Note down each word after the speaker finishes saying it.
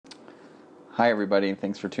Hi everybody,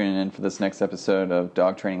 thanks for tuning in for this next episode of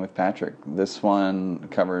Dog Training with Patrick. This one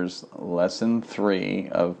covers lesson 3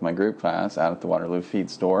 of my group class out at the Waterloo Feed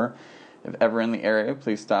Store. If ever in the area,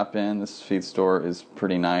 please stop in. This feed store is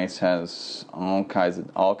pretty nice, has all kinds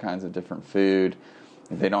of different food.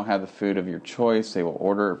 If they don't have the food of your choice, they will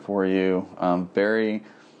order it for you. Very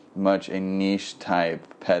much a niche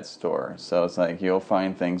type pet store. So it's like you'll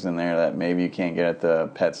find things in there that maybe you can't get at the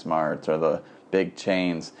PetSmarts or the big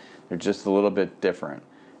chains. They're just a little bit different.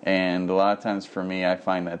 And a lot of times for me, I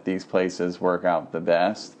find that these places work out the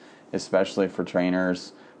best, especially for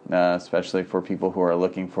trainers, especially for people who are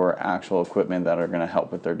looking for actual equipment that are going to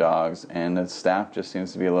help with their dogs. And the staff just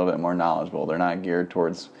seems to be a little bit more knowledgeable. They're not geared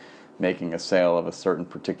towards making a sale of a certain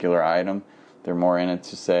particular item. They're more in it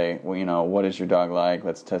to say, well, you know, what is your dog like?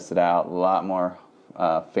 Let's test it out. A lot more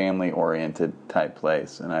family-oriented type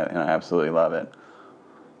place, and I absolutely love it.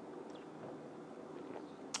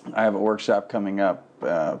 I have a workshop coming up,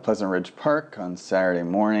 Pleasant Ridge Park, on Saturday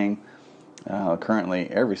morning. Currently,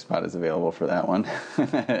 every spot is available for that one.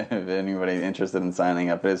 If anybody's interested in signing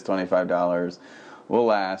up, it is $25. Will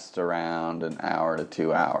last around an hour to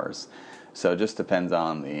 2 hours. So it just depends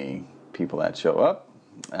on the people that show up.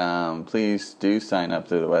 Please do sign up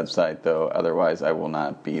through the website, though. Otherwise, I will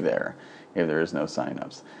not be there if there is no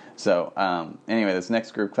sign-ups. So anyway, this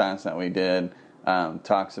next group class that we did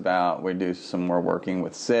talks about, we do some more working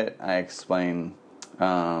with sit. I explain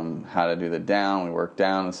how to do the down. We work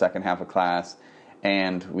down the second half of class,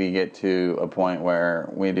 and we get to a point where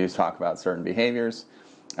we do talk about certain behaviors.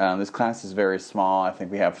 This class is very small. I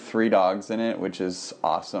think we have 3 dogs in it, which is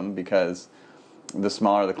awesome because the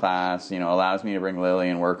smaller the class, allows me to bring Lily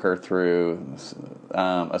and work her through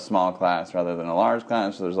a small class rather than a large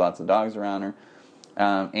class. So there's lots of dogs around her,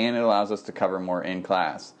 and it allows us to cover more in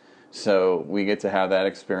class. So we get to have that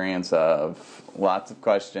experience of lots of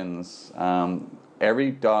questions.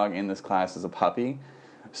 Every dog in this class is a puppy,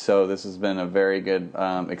 so this has been a very good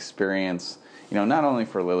experience, not only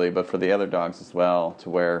for Lily, but for the other dogs as well, to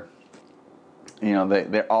where,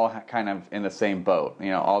 they're all kind of in the same boat.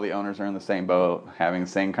 All the owners are in the same boat, having the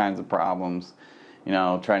same kinds of problems,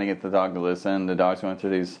 trying to get the dog to listen. The dog's going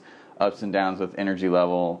through these ups and downs with energy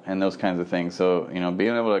level and those kinds of things. So,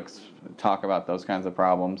 being able to talk about those kinds of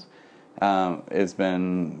problems has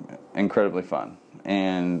been incredibly fun.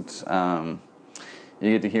 And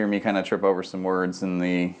you get to hear me kind of trip over some words in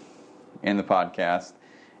the podcast.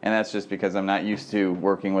 And that's just because I'm not used to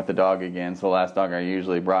working with a dog again. So the last dog I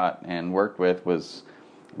usually brought and worked with was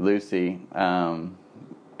Lucy. And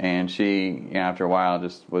she, after a while,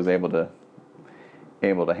 just was able to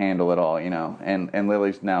handle it all, And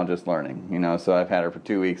Lily's now just learning, So I've had her for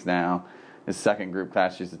 2 weeks now. The second group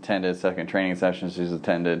class she's attended, second training session she's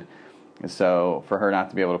attended. So for her not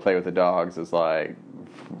to be able to play with the dogs is like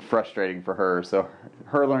frustrating for her. So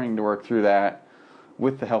her learning to work through that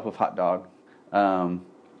with the help of Hot Dog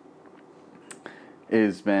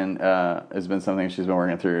has been something she's been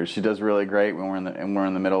working through. She does really great when we're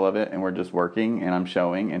in the middle of it and we're just working and I'm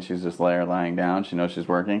showing and she's just lying down. She knows she's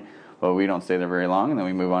working, but we don't stay there very long, and then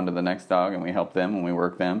we move on to the next dog and we help them and we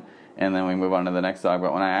work them, and then we move on to the next dog.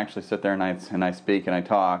 But when I actually sit there and I speak and I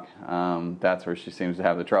talk, that's where she seems to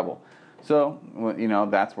have the trouble. So,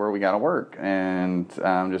 that's where we got to work and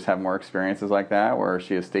just have more experiences like that where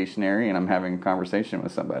she is stationary and I'm having a conversation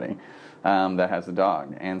with somebody that has a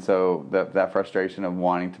dog. And so that frustration of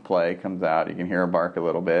wanting to play comes out. You can hear her bark a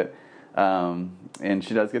little bit. And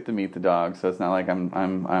she does get to meet the dog, so it's not like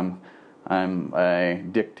I'm a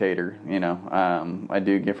dictator, I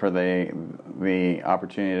do give her the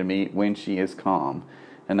opportunity to meet when she is calm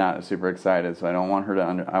and not super excited. So I want her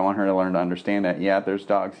to learn to understand that, yeah, there's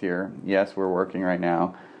dogs here. Yes, we're working right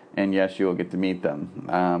now. And yes, you will get to meet them.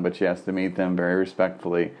 But she has to meet them very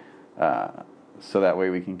respectfully, so that way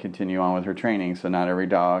we can continue on with her training. So not every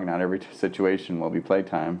dog, not every situation will be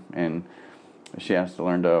playtime. And she has to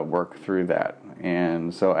learn to work through that.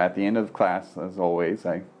 And so at the end of the class, as always,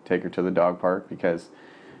 I take her to the dog park because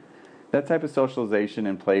that type of socialization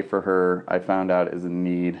and play for her, I found out, is a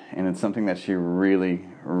need, and it's something that she really,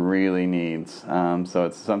 really needs. So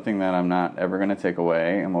it's something that I'm not ever going to take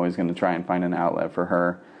away. I'm always going to try and find an outlet for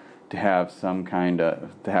her to have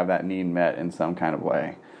that need met in some kind of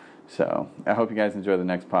way. So I hope you guys enjoy the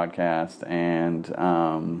next podcast, and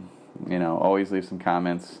always leave some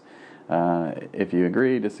comments if you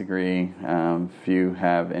agree, disagree, if you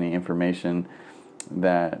have any information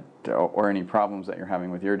or any problems that you're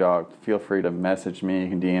having with your dog. Feel free to message me. You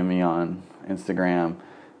can DM me on Instagram,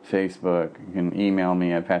 Facebook. You can email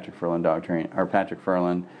me at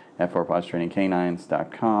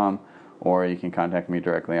patrickfurlan@4pawstrainingcanines.com, or you can contact me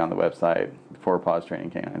directly on the website, for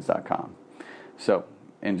pawstrainingcanines.com. So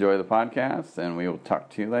enjoy the podcast, and we will talk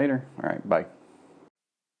to you later. All right, bye.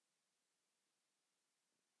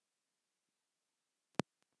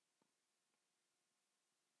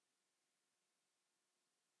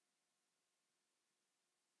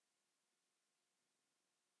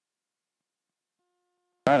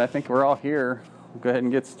 All right, I think we're all here. We'll go ahead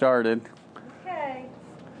and get started. Okay.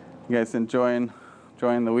 You guys enjoying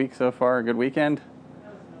the week so far? A good weekend?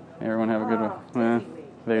 Everyone have a good one?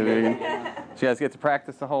 Busy week. So you guys get to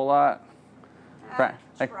practice a whole lot? Tried.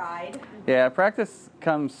 Yeah, practice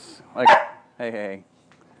comes like, hey.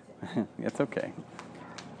 It's okay.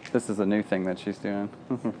 This is a new thing that she's doing.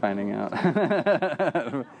 We're finding out.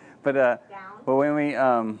 But when we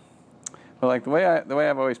well, like the way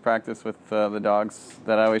I've always practiced with the dogs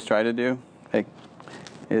that I always try to do,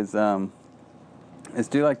 is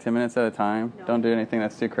do like 10 minutes at a time. No. Don't do anything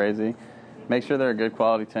that's too crazy. Make sure they're a good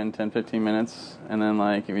quality 10, 15 minutes, and then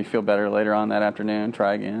like if you feel better later on that afternoon,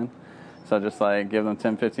 try again. So just like give them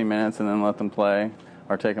 10, 15 minutes and then let them play,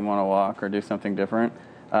 or take them on a walk, or do something different.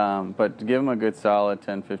 But give them a good solid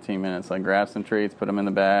 10, 15 minutes. Like grab some treats, put them in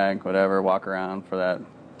the bag, whatever, walk around for that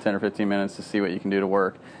 10 or 15 minutes to see what you can do to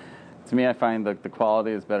work. To me, I find that the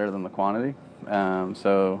quality is better than the quantity.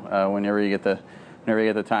 Whenever you get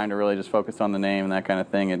the time to really just focus on the name and that kind of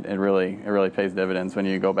thing, it really pays dividends when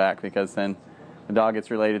you go back, because then the dog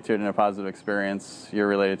gets related to it in a positive experience. You're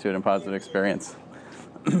related to it in a positive experience.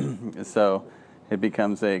 So it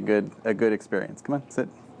becomes a good experience. Come on, sit,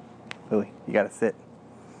 Lily. You got to sit.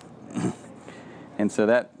 And so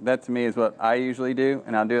that to me is what I usually do,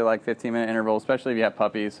 and I'll do it like 15-minute intervals, especially if you have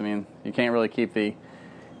puppies. I mean, you can't really keep the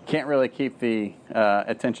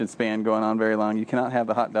attention span going on very long. You cannot have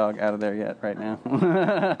the hot dog out of there yet right now.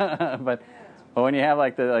 but when you have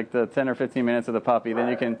like the 10 or 15 minutes of the puppy, then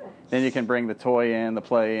you can bring the toy in, the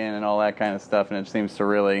play in, and all that kind of stuff, and it seems to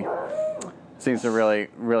really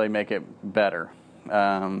make it better.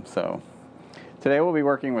 So today we'll be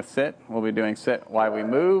working with sit. We'll be doing sit while we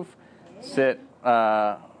move, sit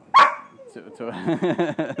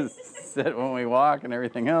sit when we walk, and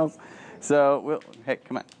everything else. So hey,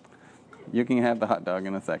 come on. You can have the hot dog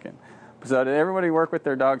in a second. So did everybody work with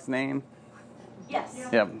their dog's name? Yes.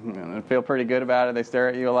 Yep. And feel pretty good about it? They stare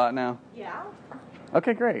at you a lot now? Yeah.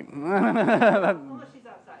 Okay, great. Unless she's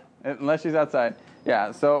outside. Unless she's outside.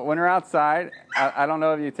 Yeah, so when you're outside, I don't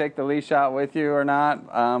know if you take the leash out with you or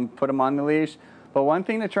not, put them on the leash. But one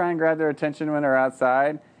thing to try and grab their attention when they're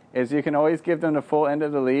outside is you can always give them the full end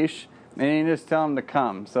of the leash, and you just tell them to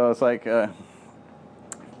come. So it's like,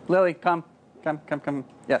 Lily, come.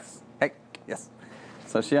 Yes. Hey, yes.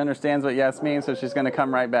 So she understands what yes means, so she's going to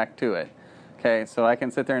come right back to it. Okay, so I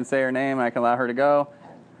can sit there and say her name, and I can allow her to go.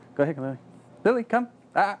 Go ahead, Lily. Lily, come.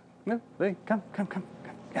 No, Lily, come.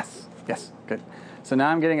 Yes, good. So now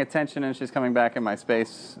I'm getting attention, and she's coming back in my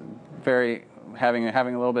space, having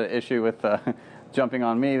a little bit of issue with jumping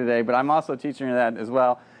on me today, but I'm also teaching her that as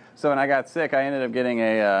well. So when I got sick, I ended up getting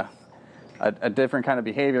a different kind of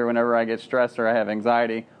behavior whenever I get stressed or I have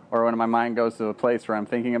anxiety, or when my mind goes to a place where I'm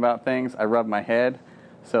thinking about things, I rub my head.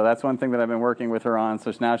 So that's one thing that I've been working with her on.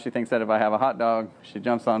 So now she thinks that if I have a hot dog, she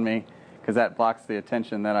jumps on me, because that blocks the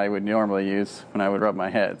attention that I would normally use when I would rub my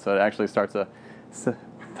head. So it actually starts a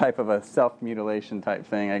type of a self-mutilation type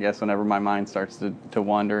thing, I guess, whenever my mind starts to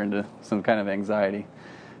wander into some kind of anxiety.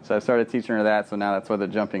 So I started teaching her that, so now that's where the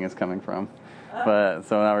jumping is coming from. But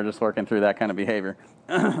so now we're just working through that kind of behavior.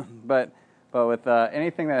 But with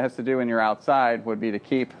anything that has to do when you're outside would be to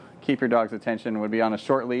keep your dog's attention, would be on a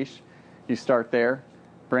short leash. You start there,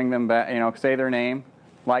 bring them back, say their name,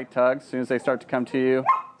 light tugs. As soon as they start to come to you,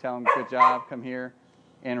 tell them, good job, come here,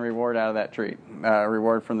 and reward out of that treat.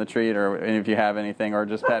 Reward from the treat, or if you have anything, or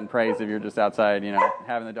just pet and praise if you're just outside,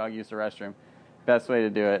 having the dog use the restroom. Best way to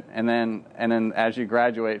do it. And then as you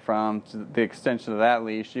graduate from the extension of that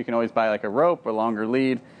leash, you can always buy like a rope, a longer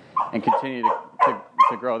lead, and continue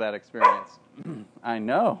to grow that experience. I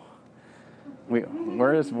know.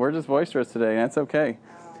 We're just boisterous today, and that's okay.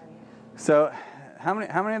 So, how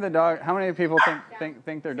many people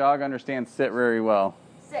think their dog understands sit very well?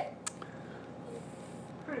 Sit.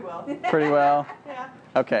 Pretty well. Pretty well. Yeah.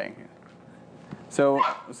 Okay. So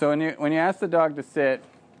when you ask the dog to sit,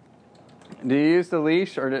 do you use the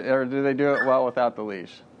leash, or do they do it well without the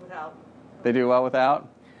leash? Without. They do well without.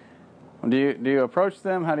 Do you approach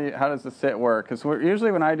them? How does the sit work? Because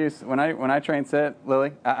usually when I train sit,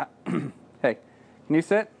 Lily, hey, can you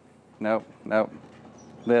sit? Nope,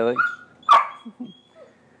 Lily.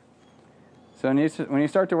 So when you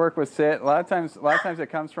start to work with sit, a lot of times it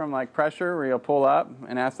comes from like pressure, where you'll pull up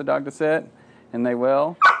and ask the dog to sit, and they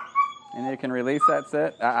will. And you can release that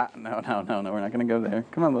sit. No, we're not going to go there.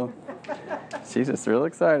 Come on, Lily. She's just real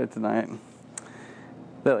excited tonight.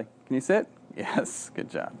 Lily, can you sit? Yes, good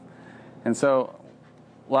job. And so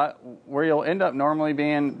where you'll end up normally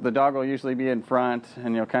being, the dog will usually be in front,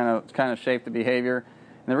 and you'll kind of shape the behavior.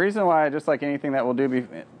 And the reason why, just like anything that we'll do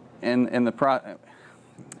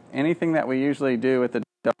anything that we usually do with the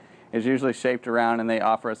dog is usually shaped around, and they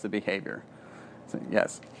offer us the behavior. So,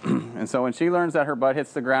 yes. And so when she learns that her butt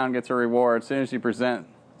hits the ground, gets a reward, as soon as you present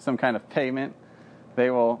some kind of payment, they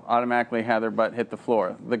will automatically have their butt hit the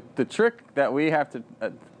floor. The trick that we have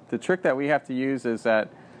to use is that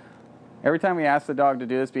every time we ask the dog to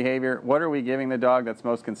do this behavior, what are we giving the dog that's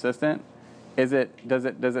most consistent? Does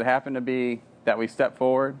it happen to be that we step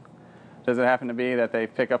forward? Does it happen to be that they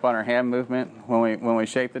pick up on our hand movement when we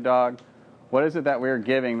shape the dog? What is it that we're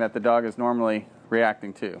giving that the dog is normally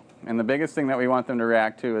reacting to? And the biggest thing that we want them to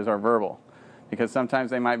react to is our verbal, because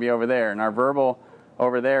sometimes they might be over there, and our verbal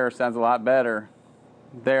over there sounds a lot better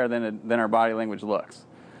there than our body language looks.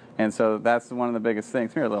 And so that's one of the biggest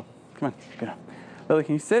things. Here, Lil, come on, get up. Lily,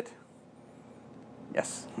 can you sit?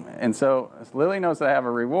 Yes. And so Lily knows that I have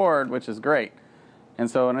a reward, which is great.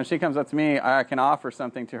 And so when she comes up to me, I can offer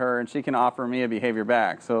something to her, and she can offer me a behavior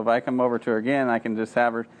back. So if I come over to her again, I can just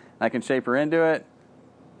have her, I can shape her into it.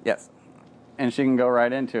 Yes. And she can go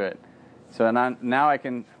right into it. So now I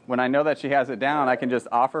can, when I know that she has it down, I can just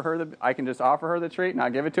offer her the treat, and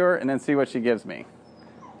I'll give it to her, and then see what she gives me.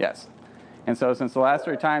 Yes. And so since the last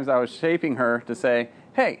 3 times I was shaping her to say,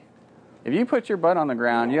 hey, if you put your butt on the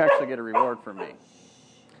ground, you actually get a reward from me.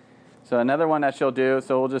 So another one that she'll do,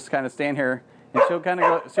 so we'll just kind of stand here, and she'll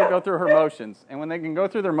go through her motions. And when they can go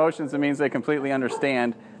through their motions, it means they completely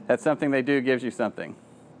understand that something they do gives you something.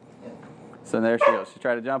 So there she goes. She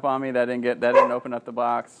tried to jump on me. That didn't open up the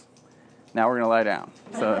box. Now we're going to lie down.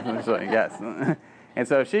 So yes. And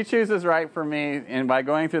so if she chooses right for me, and by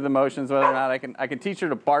going through the motions, whether or not I can teach her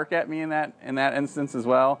to bark at me in that instance as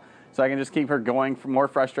well. So I can just keep her going for more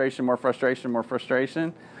frustration,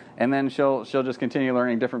 and then she'll just continue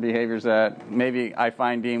learning different behaviors that maybe I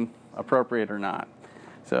find deem appropriate or not.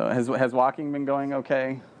 So has walking been going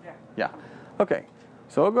okay? Yeah. Okay.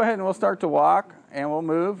 So we'll go ahead and we'll start to walk, and we'll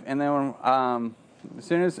move, and then as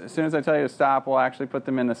soon as I tell you to stop, we'll actually put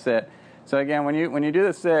them in the sit. So again, when you do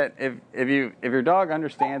the sit, if your dog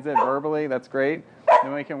understands it verbally, that's great.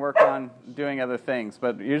 Then we can work on doing other things.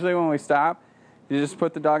 But usually when we stop, you just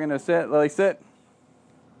put the dog in a sit. Lily, sit.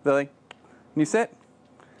 Lily, can you sit?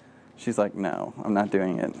 She's like, no, I'm not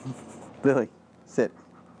doing it. Lily, sit.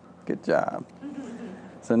 Good job.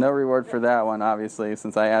 So no reward for that one, obviously,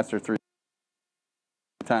 since I asked her 3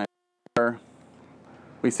 times.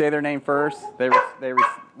 We say their name first.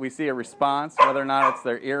 We see a response, whether or not it's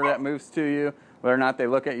their ear that moves to you, whether or not they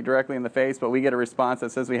look at you directly in the face, but we get a response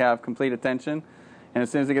that says we have complete attention. And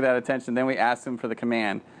as soon as we get that attention, then we ask them for the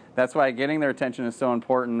command. That's why getting their attention is so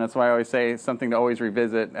important. That's why I always say something to always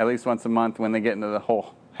revisit at least once a month when they get into the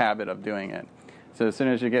whole habit of doing it. So as soon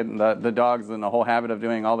as you get the dogs in the whole habit of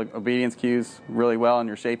doing all the obedience cues really well and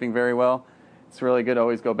you're shaping very well, it's really good to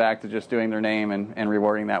always go back to just doing their name and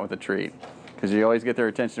rewarding that with a treat, because you always get their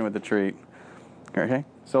attention with the treat. Okay,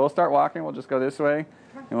 so we'll start walking. We'll just go this way,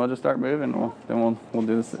 and we'll just start moving. We'll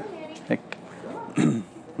do this. Hey.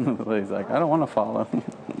 Lily's like, I don't want to follow. Good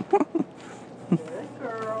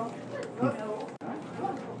girl. Good girl.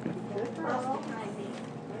 Good girl.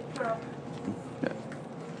 Good girl. Good.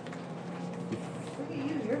 Look at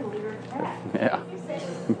you. You're the leader of the pack. Yeah.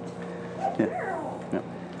 Good girl. Yeah.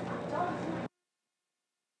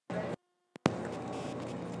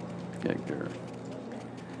 Good girl.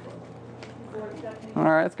 All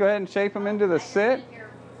right, let's go ahead and shape them into the sit.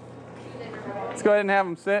 Let's go ahead and have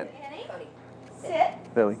them sit. Sit.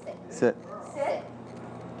 Lily, sit. Sit.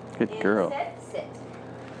 Good girl. Sit. Sit.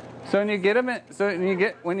 So when you get them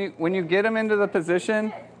into the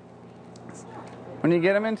position,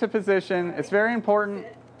 it's very important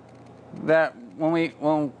that when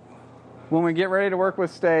we get ready to work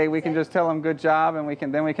with stay, we can just tell them good job, and we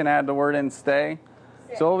can add the word in stay.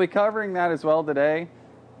 So we'll be covering that as well today.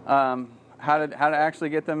 How to actually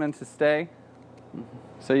get them into stay.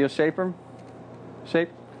 So you'll shape them. Shape.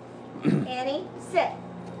 Annie, sit.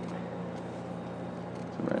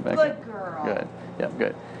 So right back Good in. girl. Good. Yep,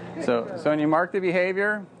 good. Good So girl. when you mark the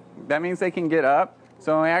behavior, that means they can get up.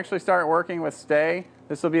 So when we actually start working with stay,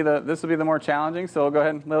 this will be the more challenging. So we'll go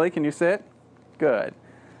ahead. Lily, can you sit? Good.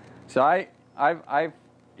 So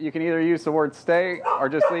you can either use the word stay or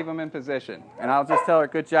just leave them in position. And I'll just tell her,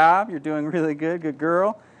 good job, you're doing really good, good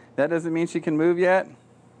girl. That doesn't mean she can move yet.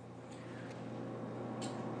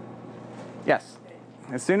 Yes.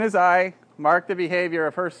 As soon as I mark the behavior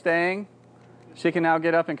of her staying. She can now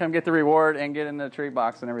get up and come get the reward and get in the treat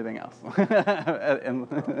box and everything else.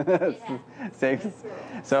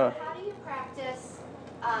 So How do you practice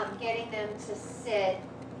getting them to sit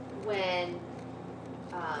when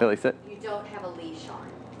Billy, sit. you don't have a leash on?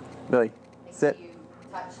 Billy, Like, sit. do you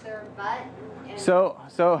touch their butt? And So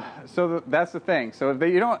that's the thing. So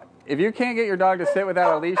if you can't get your dog to sit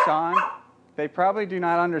without a leash on, they probably do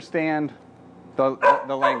not understand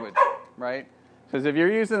the language, right? Because if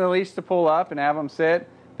you're using the leash to pull up and have them sit,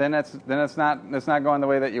 then it's not going the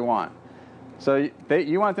way that you want. So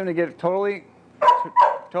you want them to get totally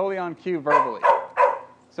on cue verbally.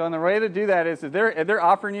 So the way to do that is if they're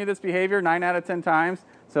offering you this behavior 9 out of 10 times.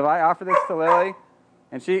 So if I offer this to Lily,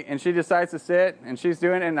 and she decides to sit, and she's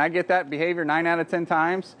doing it, and I get that behavior 9 out of 10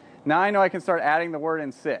 times, now I know I can start adding the word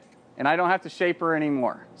in sit. And I don't have to shape her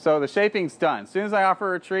anymore. So the shaping's done. As soon as I offer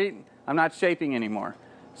her a treat, I'm not shaping anymore.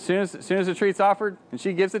 As soon as the treat's offered and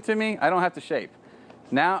she gives it to me, I don't have to shape.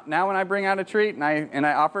 Now when I bring out a treat and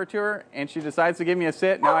I offer it to her and she decides to give me a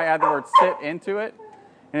sit, now I add the word sit into it.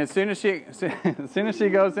 And as soon as she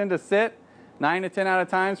goes into sit, 9 to 10 out of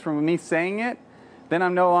times from me saying it, then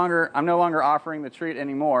I'm no longer offering the treat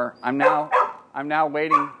anymore. I'm now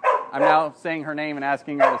waiting. I'm now saying her name and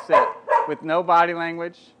asking her to sit with no body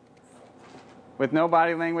language. With no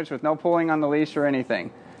pulling on the leash or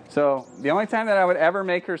anything. So the only time that I would ever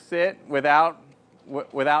make her sit without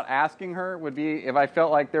asking her would be if I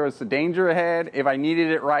felt like there was a danger ahead. If I needed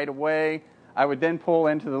it right away, I would then pull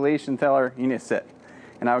into the leash and tell her, you need to sit.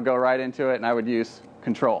 And I would go right into it and I would use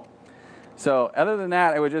control. So other than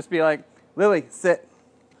that, it would just be like, Lily, sit.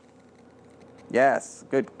 Yes,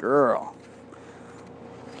 good girl.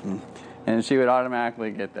 And she would automatically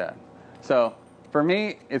get that. So for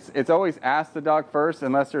me, it's always ask the dog first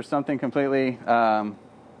unless there's something completely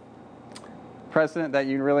precedent that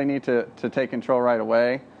you really need to take control right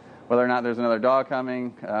away, whether or not there's another dog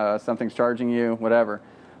coming, something's charging you, whatever.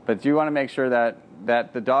 But you want to make sure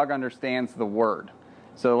that the dog understands the word.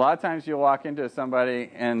 So a lot of times you'll walk into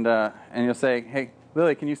somebody and you'll say, hey,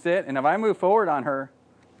 Lily, can you sit? And if I move forward on her,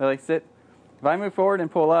 Lily, sit. If I move forward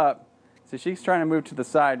and pull up, so she's trying to move to the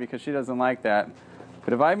side because she doesn't like that.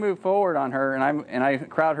 But if I move forward on her and I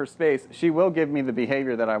crowd her space, she will give me the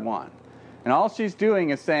behavior that I want. And all she's doing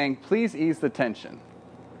is saying, please ease the tension.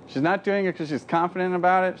 She's not doing it because she's confident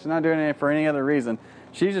about it. She's not doing it for any other reason.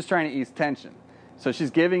 She's just trying to ease tension. So she's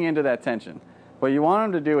giving into that tension. What you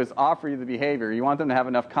want them to do is offer you the behavior. You want them to have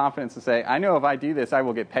enough confidence to say, I know if I do this, I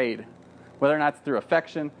will get paid. Whether or not it's through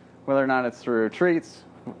affection, whether or not it's through treats,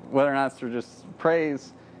 whether or not it's through just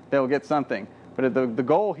praise, they'll get something. But the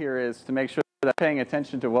goal here is to make sure that they're paying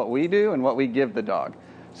attention to what we do and what we give the dog.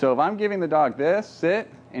 So if I'm giving the dog this, sit,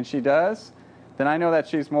 and she does, then I know that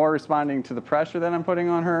she's more responding to the pressure that I'm putting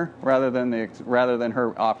on her rather than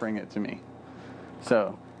her offering it to me.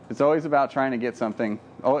 So it's always about trying to get something.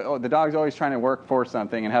 The dog's always trying to work for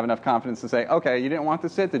something and have enough confidence to say, okay, you didn't want to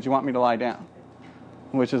sit, did you want me to lie down?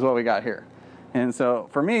 Which is what we got here. And so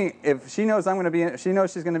for me, if she knows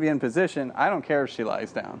she's going to be in position, I don't care if she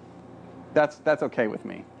lies down. That's okay with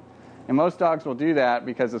me. And most dogs will do that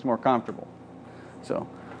because it's more comfortable. So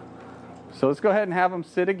let's go ahead and have them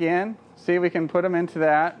sit again. See if we can put them into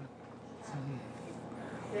that.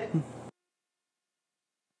 Sit.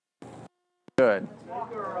 Good.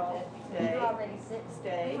 Girl. Stay. Already sit.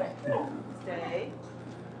 Stay. Stay.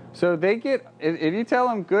 So they get, if you tell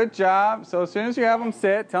them good job, so as soon as you have them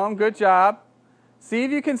sit, tell them good job. See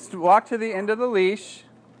if you can walk to the end of the leash.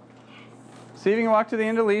 See if you can walk to the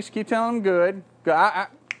end of the leash. Keep telling them good.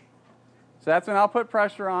 So that's when I'll put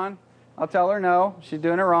pressure on. I'll tell her no, she's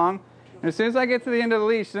doing it wrong. And as soon as I get to the end of the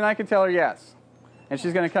leash, then I can tell her yes. And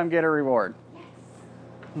she's going to come get her reward. Yes.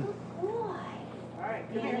 Good boy. All right,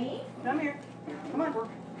 Annie. come here. Come on.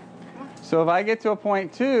 So if I get to a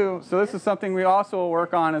point 2, so this is something we also will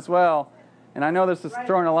work on as well. And I know this is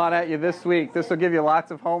throwing a lot at you this week. This will give you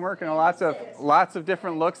lots of homework and lots of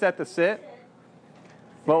different looks at the sit.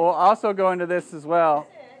 But we'll also go into this as well.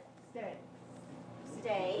 Stay.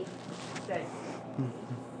 Stay. Stay.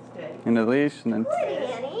 Stay. Into the leash and then Good,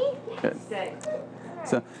 Annie. good. Stay.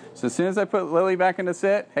 So as soon as I put Lily back into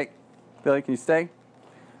sit, hey, Lily, can you stay?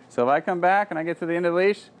 So if I come back and I get to the end of the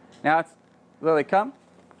leash, now it's Lily, come.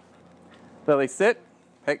 Lily, sit.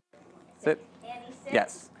 Hey, sit. Annie, sit.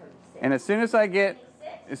 Yes. And as soon as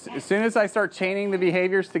I start chaining the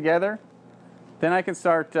behaviors together, then I can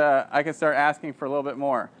start asking for a little bit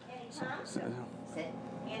more. Annie, come. Sit.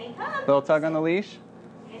 Annie, come. Little tug on the leash.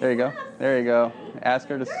 There you go. There you go. Ask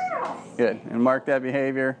her to. Good. And mark that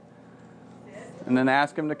behavior. And then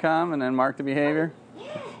ask him to come, and then mark the behavior.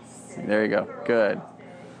 Yes. There you go. Good.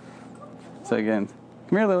 So again,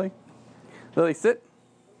 come here, Lily. Lily, sit.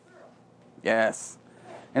 Yes.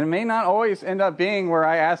 And it may not always end up being where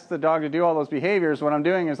I ask the dog to do all those behaviors. What I'm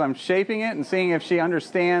doing is I'm shaping it and seeing if she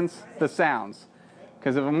understands the sounds.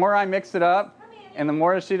 Because the more I mix it up, and the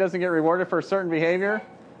more she doesn't get rewarded for a certain behavior,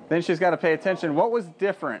 then she's got to pay attention. What was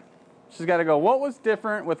different? She's got to go, what was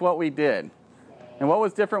different with what we did? And what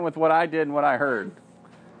was different with what I did and what I heard?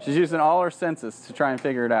 She's using all her senses to try and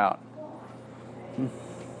figure it out.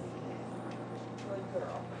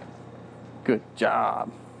 Good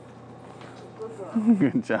job.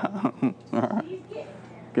 Good job. All right.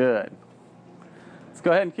 Good. Let's go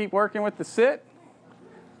ahead and keep working with the sit.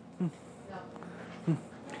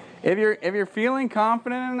 If you're feeling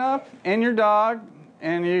confident enough in your dog,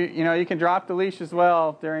 and you can drop the leash as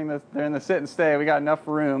well during the sit and stay. We got enough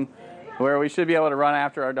room where we should be able to run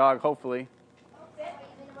after our dog, hopefully.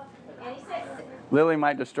 Lily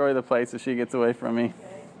might destroy the place if she gets away from me.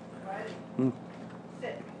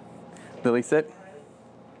 Lily, sit.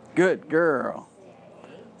 Good girl.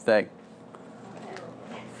 Stay.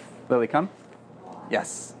 Lily, come.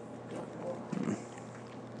 Yes.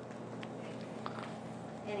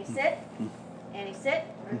 Annie, sit. Annie, sit.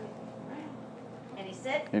 Annie,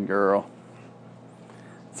 sit. Good girl.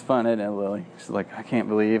 It's fun, isn't it, Lily? She's like, I can't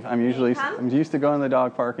believe I'm used to going to the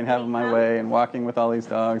dog park and having my way and walking with all these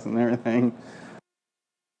dogs and everything.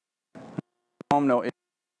 Home, no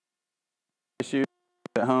issues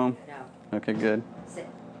at home. No. Okay, good. Sit.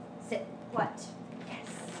 Sit. What?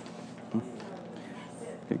 Yes.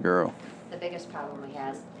 Good girl. The biggest problem we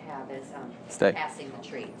have is Stay. passing the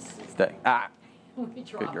treats. Stay. Ah. We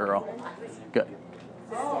drop Good girl. them. Good.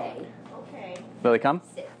 Stay. Okay. Lily, come.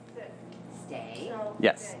 Sit. Stay. So,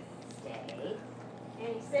 Yes. Stay.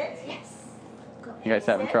 Annie, sit. Yes. Go. You guys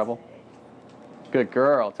having trouble? Good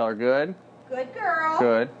girl. Tell her good. Good girl.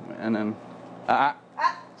 Good. And then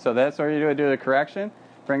So that's where you would do the correction.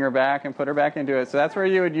 Bring her back and put her back into it. So that's where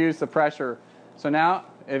you would use the pressure. So now,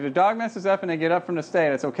 if a dog messes up and they get up from the stay,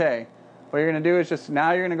 that's okay. What you're going to do is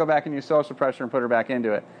now you're going to go back and use social pressure and put her back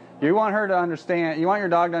into it. You want her to understand, you want your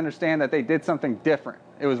dog to understand that they did something different.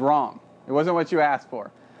 It was wrong. It wasn't what you asked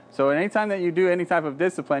for. So anytime that you do any type of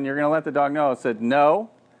discipline, you're going to let the dog know. It said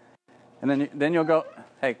no. And then you'll go,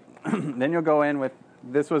 hey, then you'll go in with,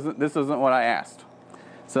 this isn't what I asked.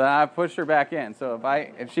 So I push her back in. So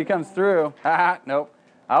if she comes through, nope,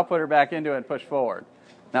 I'll put her back into it and push forward.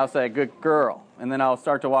 And I'll say, good girl. And then I'll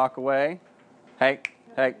start to walk away. Hey,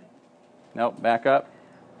 nope, back up.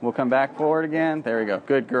 We'll come back forward again. There we go.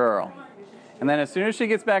 Good girl. And then as soon as she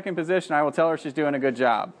gets back in position, I will tell her she's doing a good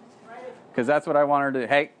job. Because that's what I want her to do.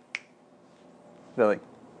 Hey, Lily.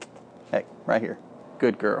 Hey, right here.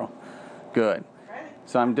 Good girl. Good.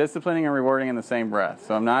 So I'm disciplining and rewarding in the same breath.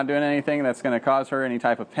 So I'm not doing anything that's going to cause her any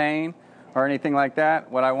type of pain or anything like that.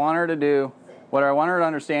 What I want her to do, what I want her to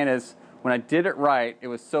understand is when I did it right, it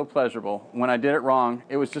was so pleasurable. When I did it wrong,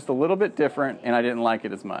 it was just a little bit different and I didn't like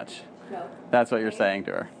it as much. That's what you're saying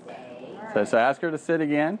to her. So ask her to sit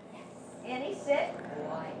again. Annie, sit.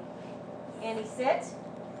 Annie, sit.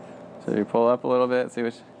 So you pull up a little bit. See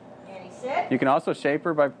what. Annie, sit. You can also shape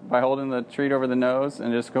her by holding the treat over the nose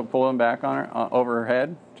and just go pulling back on her over her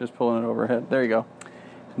head. Just pulling it over her head. There you go.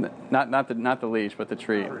 Not the leash, but the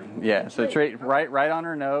treat. Yeah. So treat right on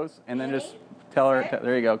her nose, and then just tell her.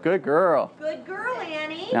 There you go. Good girl. Good girl,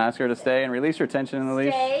 Annie. Now ask her to stay and release her tension in the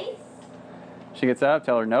leash. Stay. She gets up.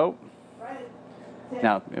 Tell her nope.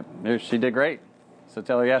 Now she did great. So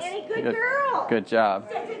tell her yes. Annie, good girl. Good job.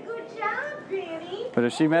 Such a good job, Granny. But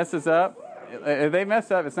if she messes up, if they mess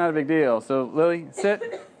up, it's not a big deal. So Lily,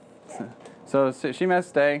 sit. So she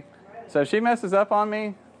stay. So if she messes up on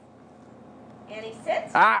me, Annie, sit.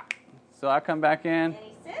 So I come back in.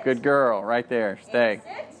 Annie, sit. Good girl, right there. Stay.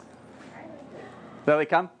 Annie, sit. Lily,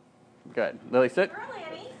 come. Good. Lily, sit. Girl,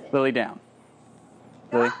 Annie. Lily, down.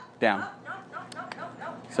 Lily, down.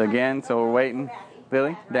 No. So again, so we're waiting.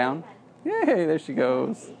 Lily, down. Yay, there she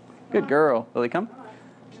goes. Good girl. Lily, come.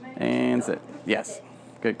 And sit. Yes.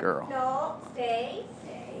 Good girl. No, stay.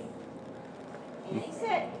 Annie, sit.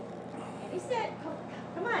 Annie, sit.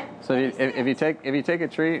 Come on. So if you take a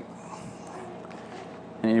treat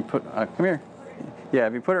and you put come here. Yeah,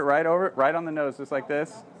 if you put it right on the nose, just like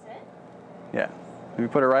this. Sit. Yeah. If you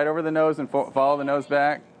put it right over the nose and follow the nose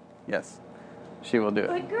back, yes, she will do it.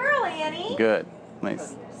 Good girl, Annie. Good.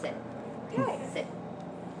 Nice. Sit. Good. Sit.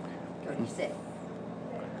 Cody, sit.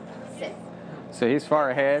 Sit. So he's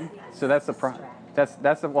far ahead. So that's the problem.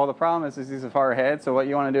 The problem is he's far ahead. So what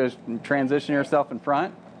you want to do is transition yourself in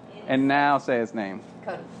front, and now say his name.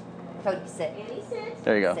 Cody, sit. Annie, sit.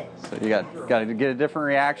 There you go. Sit. So you got to get a different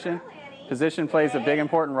reaction. Position plays a big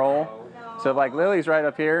important role. So if like Lily's right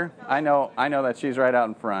up here, I know that she's right out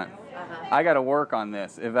in front. I got to work on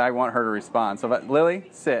this if I want her to respond. So if Lily,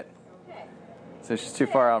 sit. So she's too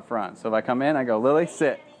far out front. So if I come in, I go, Lily,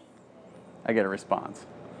 sit. I get a response.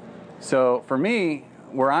 So for me,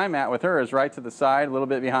 where I'm at with her is right to the side, a little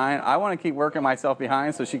bit behind. I want to keep working myself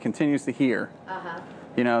behind so she continues to hear.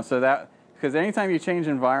 You know, so that, because anytime you change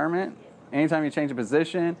environment, anytime you change a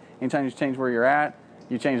position, anytime you change where you're at,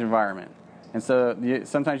 you change environment. And so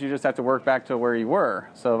sometimes you just have to work back to where you were.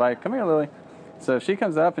 So if I, come here, Lily. So if she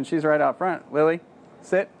comes up and she's right out front, Lily,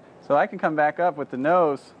 sit. So I can come back up with the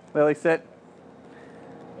nose. Lily, sit.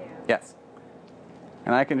 Yes.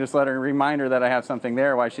 And I can just let her remind her that I have something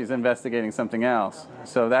there while she's investigating something else.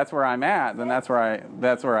 So that's where I'm at. Then that's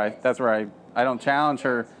where I don't challenge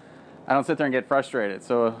her. I don't sit there and get frustrated.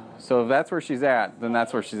 So if that's where she's at, then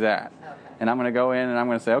that's where she's at. And I'm going to go in and I'm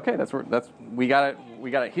going to say, okay, we got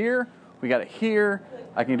it here. We got it here.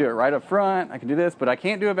 I can do it right up front. I can do this, but I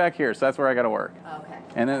can't do it back here. So that's where I got to work. Okay.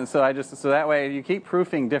 And then so that way you keep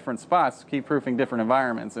proofing different spots, keep proofing different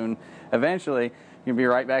environments, and eventually you'll be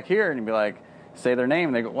right back here and you'll be like, say their name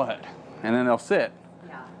and they go, what? And then they'll sit.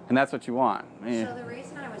 Yeah. And that's what you want. So the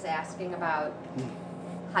reason I was asking about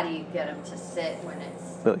how do you get him to sit when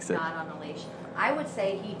it's Really not on a leash, I would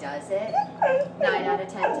say he does it 9 out of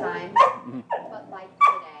 10 times. But like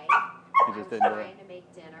today, I was trying to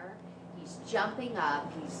make dinner. He's jumping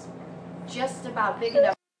up. He's just about big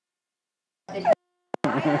enough. And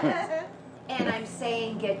I'm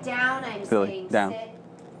saying get down. I'm saying down. sit.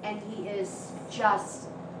 And he is just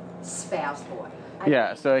spouse boy.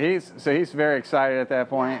 Yeah, so he's very excited at that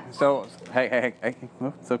point. Yeah. So hey,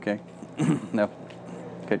 well, it's okay. No,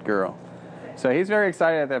 good girl. So he's very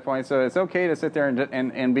excited at that point. So it's okay to sit there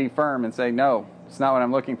and be firm and say no, it's not what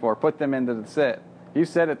I'm looking for. Put them into the sit. You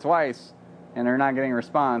said it twice, and they're not getting a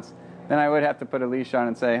response. Then I would have to put a leash on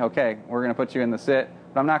and say, okay, we're going to put you in the sit,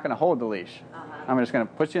 but I'm not going to hold the leash. I'm just going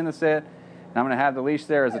to put you in the sit, and I'm going to have the leash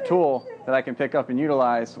there as a tool that I can pick up and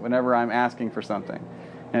utilize whenever I'm asking for something.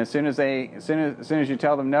 And as soon as you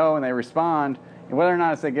tell them no and they respond, whether or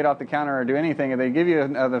not it's they get off the counter or do anything, if they give you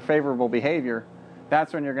the favorable behavior,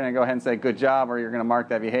 that's when you're going to go ahead and say good job, or you're going to mark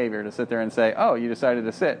that behavior to sit there and say, oh, you decided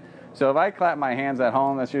to sit. So if I clap my hands at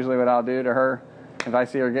home, that's usually what I'll do to her. If I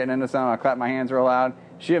see her getting into something, I'll clap my hands real loud.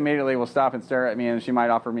 She immediately will stop and stare at me, and she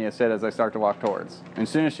might offer me a sit as I start to walk towards. And as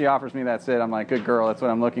soon as she offers me that sit, I'm like, good girl, that's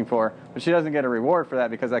what I'm looking for. But she doesn't get a reward for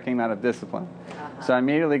that because I came out of discipline. So I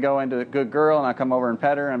immediately go into good girl, and I come over and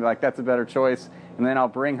pet her, and I'm like, that's a better choice. And then I'll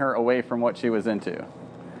bring her away from what she was into.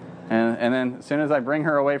 And then as soon as I bring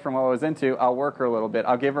her away from what I was into, I'll work her a little bit.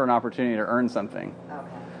 I'll give her an opportunity to earn something. Okay.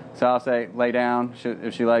 So I'll say, lay down.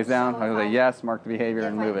 If she lays down, I'll say yes, mark the behavior,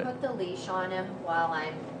 and move it. If I put the leash on him while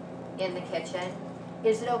I'm in the kitchen,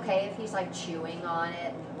 is it okay if he's like chewing on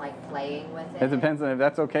it and like playing with it? It depends on if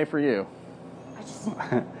that's okay for you.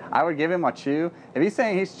 I would give him a chew. If he's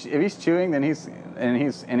saying if he's chewing, then he's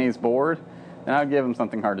bored, then I would give him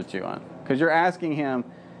something hard to chew on. Because you're asking him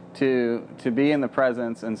to be in the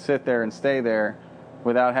presence and sit there and stay there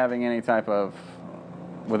without having any type of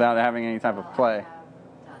play.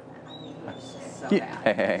 So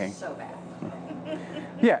bad. So bad.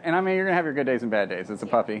 Yeah, and I mean, you're going to have your good days and bad days. It's a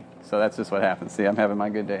puppy, so that's just what happens. See, I'm having my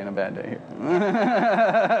good day and a bad day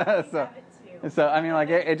here. So I mean, like,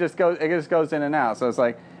 it just goes in and out. So it's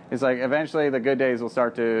like eventually the good days will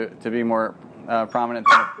start to be more prominent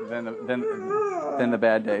than the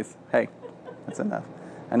bad days. Hey, that's enough.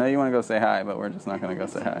 I know you want to go say hi, but we're just not going to go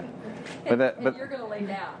say hi. But you're going to lay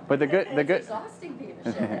down. But the good. It's exhausting being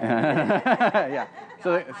a shit. Yeah.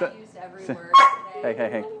 So I used every word today.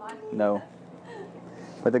 Hey. No.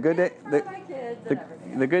 But the good day,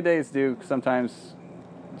 the good days do sometimes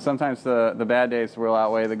the bad days will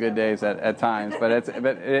outweigh the good days at times. But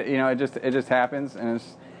it just happens. And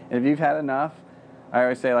if you've had enough, I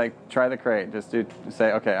always say, like, try the crate. Just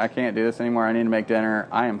say, okay, I can't do this anymore. I need to make dinner.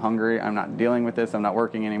 I am hungry. I'm not dealing with this. I'm not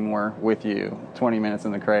working anymore with you. 20 minutes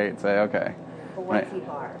in the crate. Say, okay. But what if he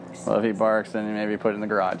barks? Well, if he barks, then maybe put it in the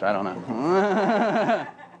garage. I don't know.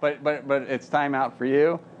 but it's time out for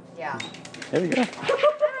you. Yeah. There you go.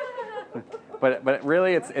 But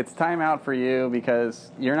really, it's time out for you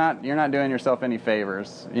because you're not doing yourself any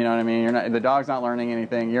favors. You know what I mean? The dog's not learning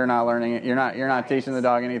anything. You're not learning it. You're not teaching the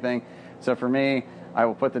dog anything. So for me, I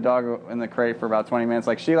will put the dog in the crate for about 20 minutes.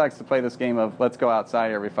 Like, she likes to play this game of let's go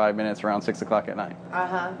outside every 5 minutes around 6 o'clock at night.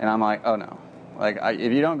 And I'm like, oh no. Like,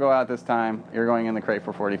 if you don't go out this time, you're going in the crate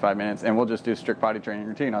for 45 minutes, and we'll just do strict potty training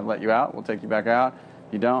routine. I'll let you out. We'll take you back out.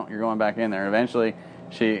 You don't, you're going back in there. Eventually,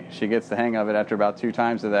 she gets the hang of it after about 2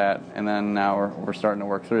 times of that, and then now we're starting to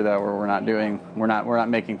work through that where we're not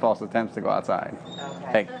making false attempts to go outside.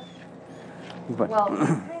 Okay. Hey. But, Well, we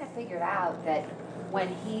kind of figured out that when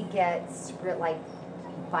he gets, like,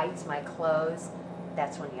 bites my clothes,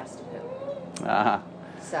 that's when he has to poop. uh-huh.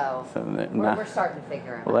 So we're starting to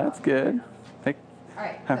figure it out. Well, that's good. Hey, All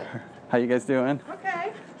right, good. how you guys doing?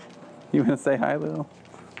 Okay. You want to say hi, Lil?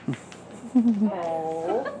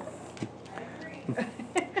 Oh.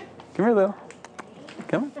 Come here, Lil.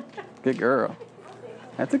 Come on. Good girl.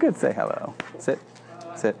 That's a good say hello. Sit.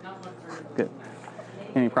 Sit. Good.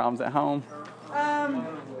 Any problems at home?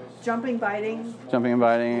 Jumping, biting. Jumping and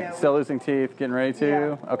biting. Yeah. Still losing teeth. Getting ready to.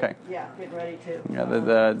 Yeah. Okay. Yeah, getting ready to. Yeah.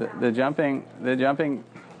 The jumping.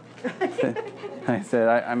 I said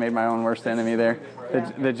I made my own worst enemy there.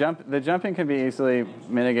 The jumping can be easily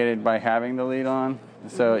mitigated by having the lead on.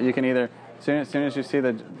 So you can either as soon as you see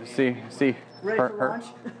Ready for launch?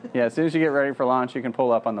 Yeah, as soon as you get ready for launch, you can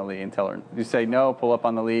pull up on the lead and tell her. You say no, pull up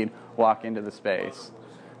on the lead, walk into the space.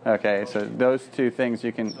 Okay, so those two things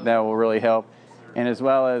that will really help. And as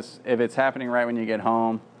well as if it's happening right when you get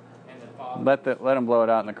home, let them blow it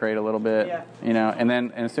out in the crate a little bit. Yeah. And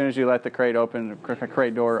then as soon as you let the crate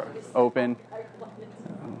door open,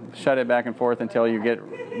 shut it back and forth until you get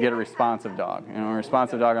a responsive dog. A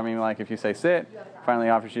responsive dog, I mean, like if you say sit, finally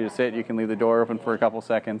offers you to sit, you can leave the door open for a couple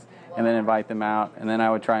seconds and then invite them out. And then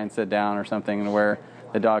I would try and sit down or something where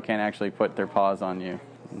the dog can't actually put their paws on you.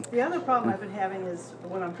 The other problem I've been having is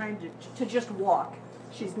when I'm trying to just walk.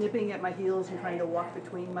 She's nipping at my heels and trying to walk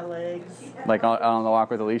between my legs. Like on the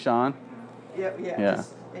walk with a leash on? Yeah.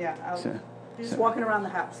 Yeah. Just walking around the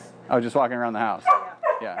house. Oh, just walking around the house.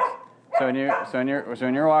 Yeah. Yeah. So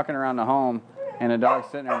when you're walking around the home and a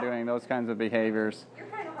dog's sitting there doing those kinds of behaviors, You're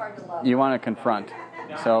kind of hard to love. you want to confront.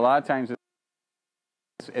 So a lot of times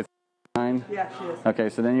it's fine. Yeah, she is. Okay,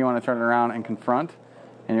 so then you want to turn around and confront,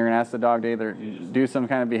 and you're going to ask the dog to either do some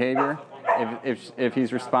kind of behavior. If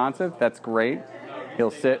he's responsive, that's great.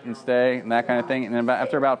 He'll sit and stay and that kind of thing. And then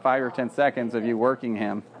after about 5 or 10 seconds of you working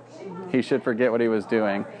him, he should forget what he was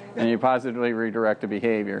doing, and you positively redirect the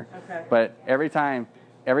behavior. Okay. But every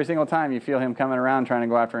single time you feel him coming around trying to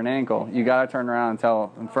go after an ankle, you got to turn around and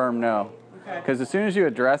tell him firm no. Because as soon as you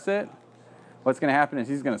address it, what's going to happen is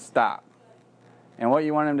he's going to stop. And what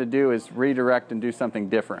you want him to do is redirect and do something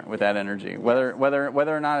different with that energy. Whether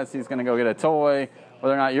or not he's going to go get a toy,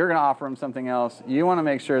 whether or not you're going to offer him something else, you want to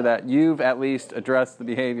make sure that you've at least addressed the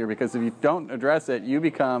behavior. Because if you don't address it, you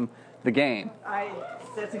become the game.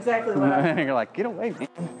 That's exactly what I You're like, get away, man.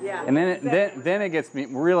 Yeah. And then it gets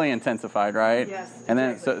really intensified, right? Yes, And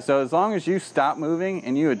then so as long as you stop moving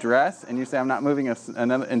and you address and you say I'm not moving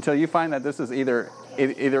another until you find that this is either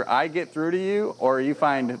I get through to you or you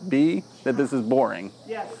find B that this is boring.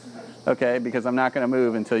 Yes. Okay, because I'm not going to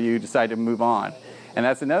move until you decide to move on. And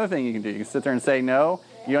that's another thing you can do. You can sit there and say no.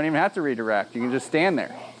 You don't even have to redirect. You can just stand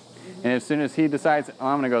there. And as soon as he decides, oh,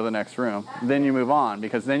 I'm going to go to the next room, then you move on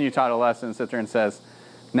because then you taught a lesson and sit there and says,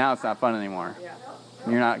 now it's not fun anymore. Yeah.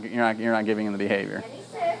 You're not giving him the behavior.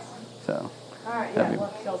 So. All right. Yeah.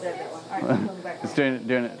 Well, still dead that one. All right. Coming back. It's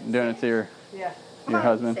doing it to your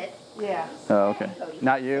husband. Sit. Yeah. Oh, okay.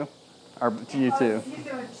 Not you, or to you too. She's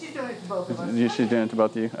doing it to both of us. She's doing it to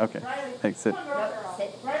both of you. Okay. Hey, sit. No,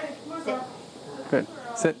 sit. Sit. Good.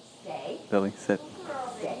 Sit. Stay. Lily, sit.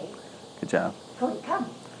 Stay. Good job. Cody, come.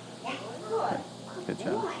 Yeah. Good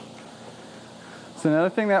job. So another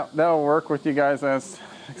thing that will work with you guys, I was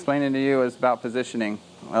explaining to you, is about positioning.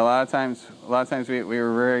 A lot of times we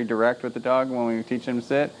were very direct with the dog when we teach him to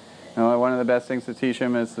sit. And one of the best things to teach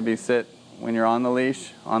him is to be sit when you're on the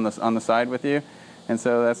leash, on the side with you. And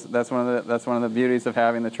so that's one of the beauties of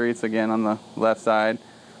having the treats again on the left side,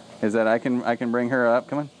 is that I can bring her up,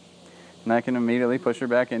 come on, and I can immediately push her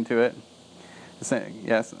back into it.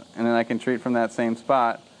 Yes, and then I can treat from that same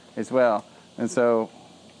spot as well. And so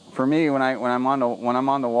for me, when I'm on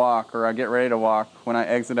the walk or I get ready to walk, when I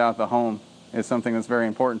exit out the home, is something that's very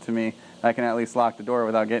important to me. I can at least lock the door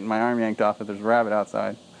without getting my arm yanked off if there's a rabbit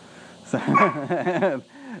outside.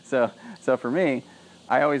 So for me,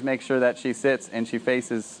 I always make sure that she sits and she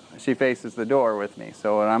faces the door with me.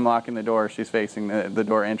 So when I'm locking the door, she's facing the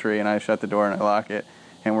door entry, and I shut the door and I lock it,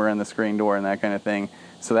 and we're in the screen door and that kind of thing.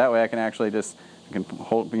 So that way I can actually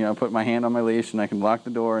put my hand on my leash and I can lock the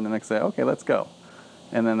door, and then I can say, okay, let's go.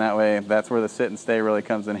 And then that way, that's where the sit and stay really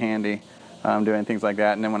comes in handy, doing things like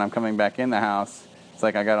that. And then when I'm coming back in the house, it's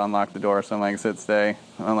like I got to unlock the door. So I'm like, sit, stay,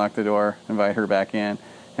 unlock the door, invite her back in,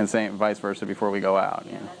 and same vice versa before we go out.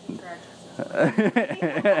 You know?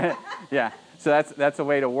 Yeah. So that's a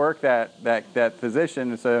way to work that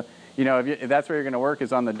position. So if that's where you're going to work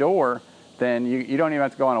is on the door, then you don't even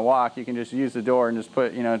have to go on a walk. You can just use the door and just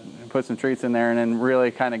put some treats in there, and then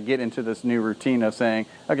really kind of get into this new routine of saying,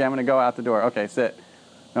 okay, I'm going to go out the door. Okay, sit.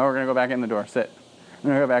 No, we're going to go back in the door. Sit. We're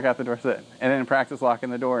going to go back out the door. Sit. And then practice locking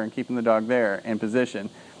the door and keeping the dog there in position.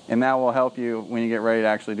 And that will help you when you get ready to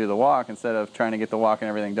actually do the walk. Instead of trying to get the walk and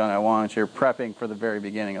everything done at once, you're prepping for the very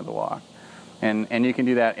beginning of the walk. And you can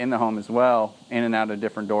do that in the home as well, in and out of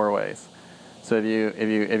different doorways. So if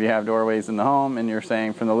you have doorways in the home and you're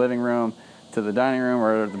saying from the living room to the dining room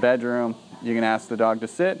or the bedroom, you can ask the dog to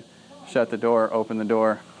sit, shut the door, open the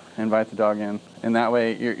door, invite the dog in. And that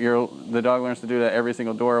way the dog learns to do that every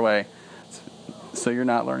single doorway. So you're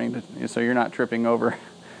not tripping over.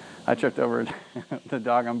 I tripped over the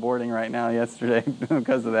dog I'm boarding right now yesterday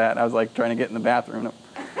because of that. I was like trying to get in the bathroom.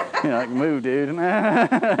 Like, move, dude.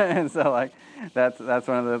 And so like that's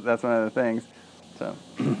one of the things. So.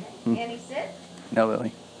 Annie, sit. No,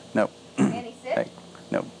 Lily. No. Annie, sit. Hey.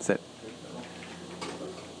 No, sit.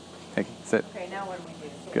 Hey, sit. Okay, now what do we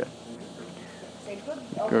do? Good. Say good.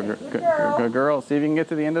 Good, Okay, good girl. good girl. See if you can get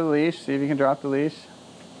to the end of the leash. See if you can drop the leash.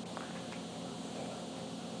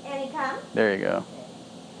 Annie, come. There you go.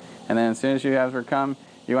 And then as soon as you have her come,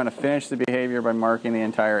 you want to finish the behavior by marking the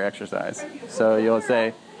entire exercise. So you'll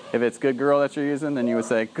say, if it's good girl that you're using, then you would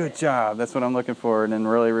say, good job, that's what I'm looking for, and then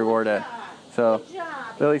really reward it. So,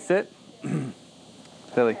 Lily, sit.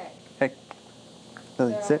 Lily, hey.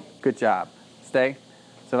 Lily, sit. Good job. Stay.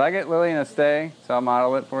 So if I get Lily in a stay, so I'll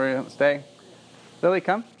model it for you. Stay. Lily,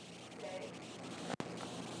 come.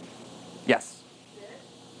 Yes.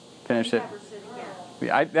 Finish it.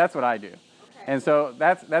 That's what I do. And so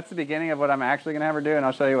that's the beginning of what I'm actually going to have her do, and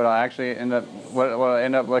I'll show you what I'll actually what it'll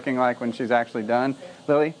end up looking like when she's actually done.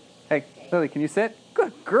 Lily, hey, Lily, can you sit?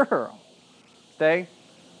 Good girl. Stay.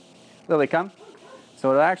 Lily, come. So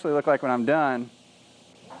what it'll actually look like when I'm done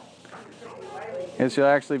is she'll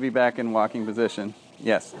actually be back in walking position.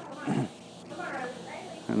 Yes.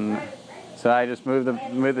 And so I just move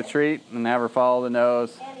the treat and have her follow the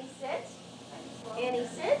nose. Annie, sit. Annie,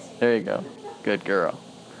 sit. There you go. Good girl.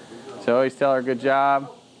 So always tell her good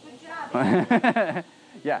job. Good job.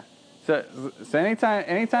 Yeah. So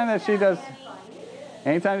anytime that she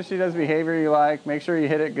does behavior you like, make sure you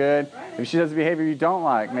hit it good. If she does behavior you don't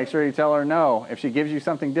like, make sure you tell her no. If she gives you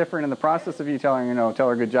something different in the process of you telling her no, tell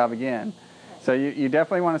her good job again. So you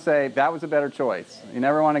definitely want to say that was a better choice. You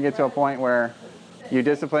never want to get to a point where you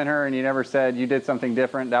discipline her and you never said you did something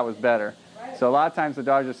different, that was better. So a lot of times the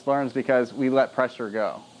dog just learns because we let pressure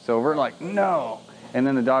go. So we're like, no. And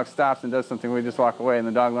then the dog stops and does something, we just walk away, and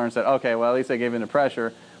the dog learns that, okay, well, at least I gave in to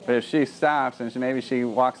pressure. But if she stops and maybe she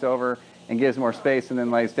walks over and gives more space and then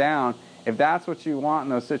lays down, if that's what you want in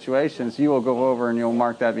those situations, you will go over and you'll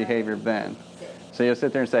mark that behavior then. So you'll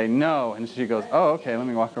sit there and say, no, and she goes, oh, okay, let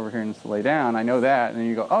me walk over here and just lay down. I know that. And then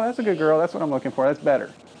you go, oh, that's a good girl. That's what I'm looking for. That's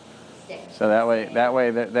better. So that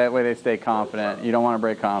way they stay confident. You don't want to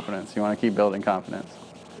break confidence. You want to keep building confidence.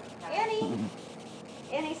 Annie.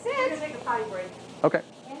 Annie, sit. We're going to take a potty break. Okay.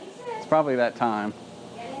 Annie, sit. It's probably that time.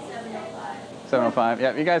 Annie, 7:05. 7:05.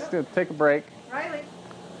 Yeah, you guys do take a break. Riley.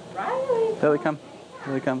 Lily, come.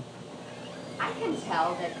 Lily, come. I can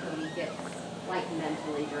tell that Cody gets like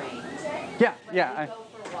mentally drained. Yeah, When yeah. we go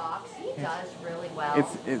for walks, he does really well.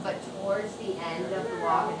 It's- but towards the end of the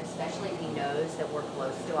walk, and especially if he knows that we're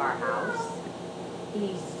close to our house,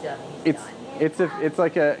 he's done. It's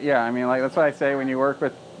like I mean, like that's what I say when you work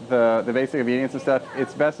with the basic obedience and stuff.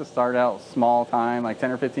 It's best to start out small time, like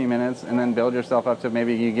 10 or 15 minutes, and then build yourself up to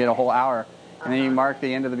maybe you get a whole hour, and then you mark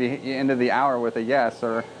the end of the hour with a yes,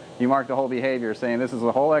 or you mark the whole behavior saying this is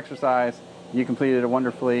the whole exercise. You completed it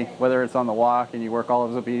wonderfully, whether it's on the walk and you work all of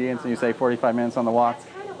his obedience and you say 45 minutes on the walk.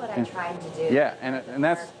 That's kind of what I tried to do. Yeah, and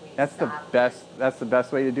that's the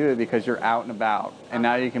best way to do it because you're out and about, and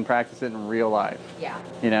now you can practice it in real life. Yeah.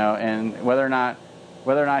 You know, and whether or not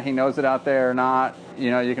he knows it out there or not,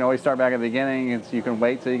 you know, you can always start back at the beginning. You can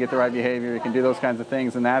wait till you get the right behavior. You can do those kinds of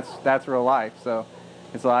things, and that's real life. So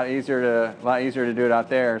it's a lot easier to do it out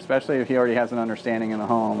there, especially if he already has an understanding in the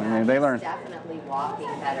home. I mean, they learn. He's definitely walking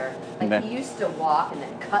better. Like he used to walk and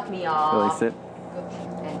then cut me off. Really sit.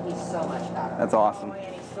 And he's so much better. That's awesome. Oh,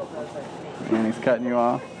 and he still does that to me. And he's cutting you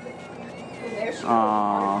off. There she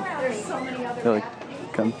Aww. goes. There's so many other Really,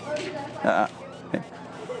 happenings. come. Hey.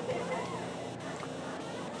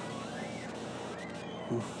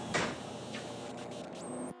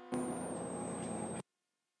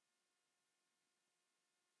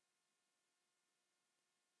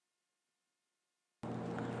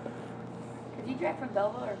 Did you drive from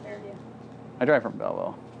Belleville or Fairview? I drive from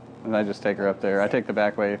Belleville, and I just take her up there. I take the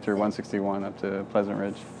back way through 161 up to Pleasant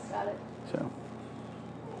Ridge. Got it. So,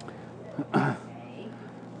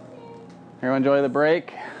 everyone enjoy the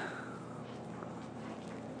break.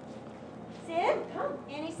 Sit.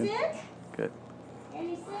 Annie, sit. Good.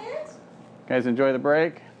 Annie, sit. guys enjoy the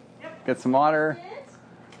break? Yep. Get some water.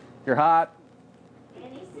 You're hot.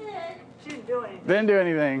 She didn't do anything. Didn't do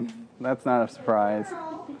anything. That's not a surprise. A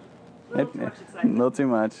little too much A excitement. little too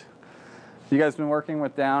much. You guys been working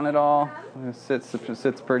with down at all? It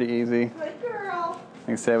sits pretty easy. Good girl.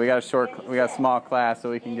 Like I said, we got a small class,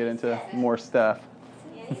 so we can get into more stuff.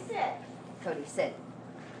 Annie, sit. Cody, sit.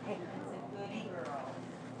 Good girl.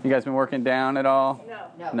 You guys been working down at all?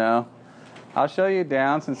 No. No. I'll show you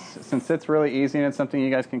down since it's really easy and it's something you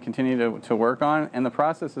guys can continue to work on, and the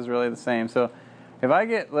process is really the same. So if I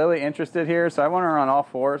get Lily interested here, so I want her on all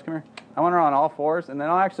fours. Come here. I want her on all fours, and then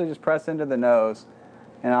I'll actually just press into the nose,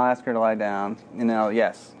 and I'll ask her to lie down, and I'll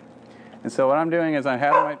yes. And so what I'm doing is I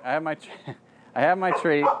have my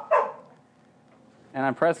treat, and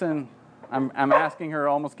I'm pressing. I'm asking her to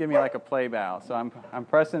almost give me like a play bow. So I'm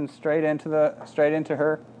pressing straight into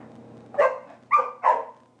her.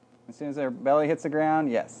 As soon as her belly hits the ground,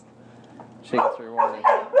 yes, she gets rewarded. You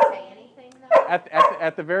don't say anything though?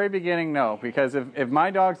 At the very beginning, no, because if my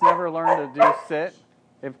dog's never learned to do sit,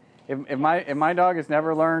 if my dog has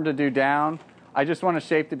never learned to do down, I just want to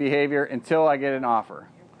shape the behavior until I get an offer,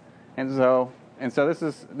 and so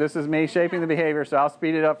this is me shaping the behavior. So I'll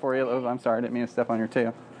speed it up for you. Oh, I'm sorry, I didn't mean to step on your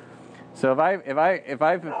tail. So if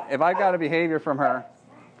I've got a behavior from her,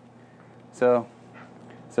 so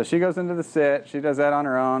she goes into the sit. She does that on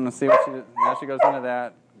her own. Let's see what she does. Now she goes into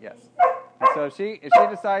that. Yes. And so if she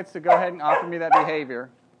decides to go ahead and offer me that behavior,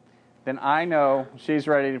 then I know she's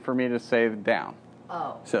ready for me to say down.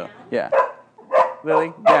 Oh. So yeah,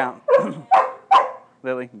 Lily down.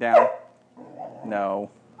 Lily down. No.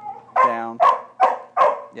 Down.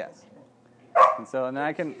 Yes. And so then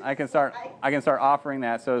I can start offering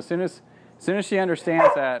that. So as soon as she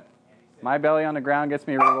understands that my belly on the ground gets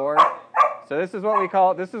me a reward. So this is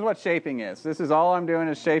what shaping is. This is all I'm doing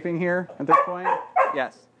is shaping here at this point.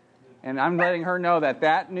 Yes. And I'm letting her know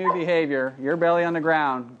that new behavior, your belly on the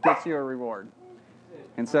ground, gets you a reward.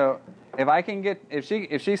 And so if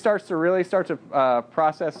she starts to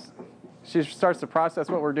process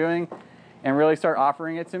what we're doing and really start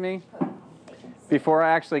offering it to me before I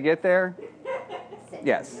actually get there,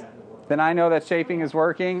 yes. Then I know that shaping is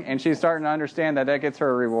working and she's starting to understand that gets her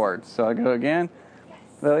a reward. So I go again.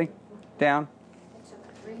 Lily, down.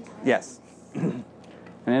 Yes. And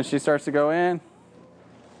then she starts to go in.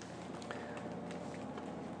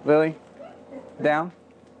 Lily, down.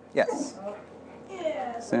 Yes.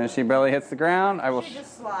 As soon as she belly hits the ground, I will. She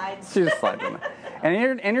just slides. She just slides in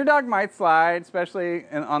there. And your dog might slide, especially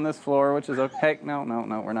on this floor, which is okay. No,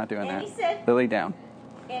 we're not doing that. Annie, sit. Lily, down.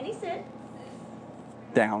 Annie, sit.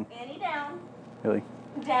 Down. Annie, down. Lily,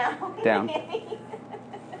 Down. Down. Annie.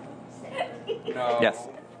 yes.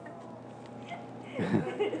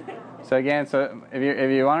 So again,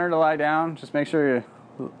 if you want her to lie down, just make sure you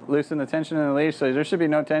loosen the tension in the leash. So there should be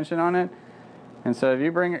no tension on it. And so if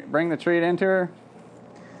you bring the treat into her,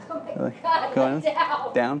 Oh my God, go in,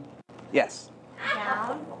 down. yes,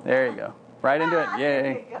 Down. there you go, right into it, There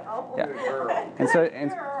yay, you go. yeah.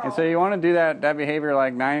 And so you want to do that behavior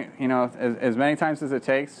like as many times as it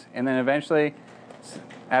takes, and then eventually,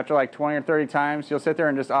 after like 20 or 30 times, you'll sit there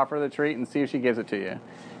and just offer the treat and see if she gives it to you.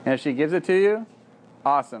 And if she gives it to you,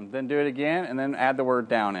 awesome. Then do it again, and then add the word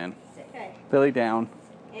down in. Okay. Lily, down.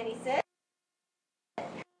 Annie, sit.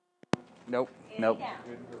 Nope. Annie, Nope. down.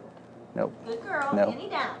 Nope. Good girl. No. Annie,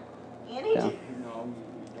 down. Annie, Down.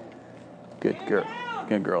 Good girl.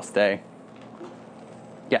 Good girl. Stay.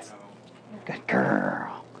 Yes. Good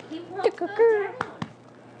girl. Keep walking down.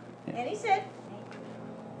 Annie, sit.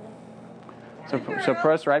 So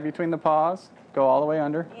press right between the paws. Go all the way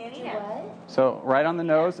under. Annie, Do down. what? So right on the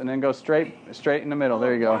nose, and then go straight in the middle.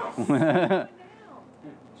 There you go.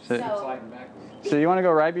 So you want to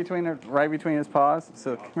go right between his paws.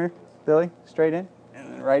 So come here, Billy, straight in,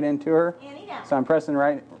 and then right into her. Annie, down. So I'm pressing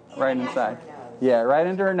right inside. Yeah, right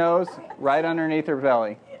into her nose, right underneath her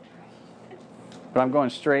belly. But I'm going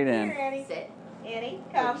straight Here, in. Annie. Sit. Annie,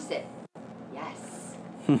 Cody, come. sit. Yes.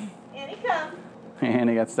 Annie, come. And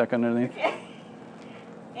he got stuck underneath. Okay.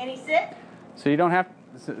 Annie, sit. So you don't have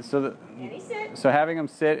Annie, sit. so having them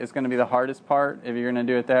sit is going to be the hardest part if you're going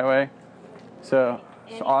to do it that way. So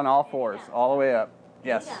on all fours, all the way up.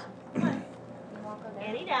 Yes.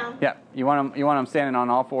 Annie, down. Yeah. You want them standing on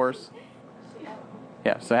all fours.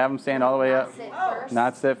 Yeah. So have them stand all the way up. Sit Oh. first.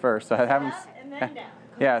 Not sit first. So have them. Up and then down.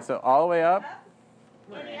 Yeah. So all the way up.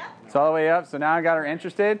 Annie, up. It's all the way up. So now I got her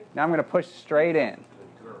interested. Now I'm going to push straight in.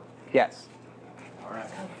 Yes.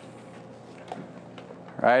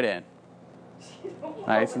 Right in.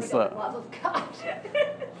 Nice and slow. Love of God.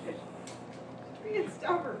 Being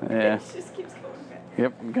stubborn. Yeah. It just keeps going back.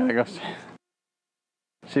 Yep. Gotta go.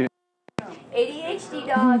 She. ADHD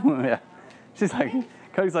dog. Yeah. She's like,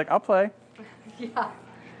 Cody's like, I'll play. Yeah.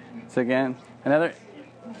 So again, another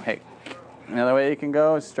way you can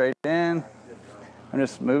go is straight in. I'm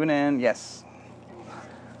just moving in. Yes.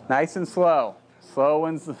 Nice and slow. Slow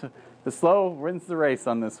wins the slow wins the race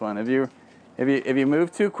on this one. If you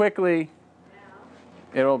move too quickly,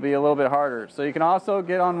 it'll be a little bit harder. So you can also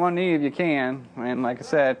get on one knee if you can. And like I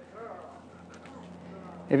said,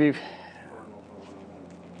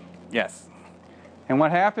 yes. And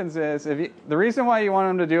what happens is, the reason why you want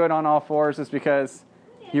them to do it on all fours is because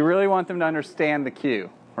you really want them to understand the cue,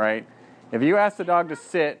 right? If you ask the dog to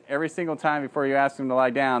sit every single time before you ask them to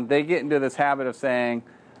lie down, they get into this habit of saying,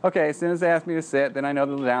 okay, as soon as they ask me to sit, then I know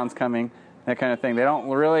the down's coming, that kind of thing. They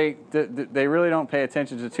really don't pay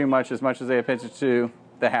attention to too much as they pay attention to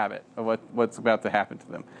the habit of what's about to happen to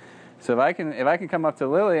them. So if I can come up to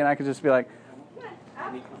Lily and I can just be like,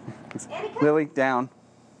 Lily, down.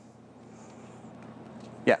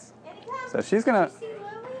 Yes. So she's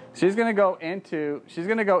gonna go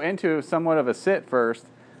into somewhat of a sit first,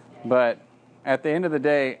 but at the end of the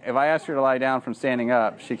day, if I ask her to lie down from standing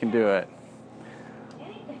up, she can do it.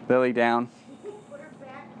 Lily, down.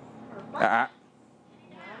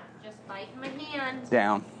 Just biting my hand.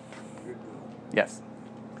 Down. Yes.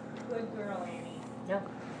 Good girl, Annie. No.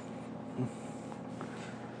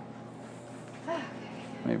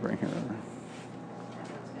 Let me bring her over.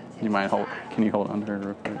 You mind can you hold on to her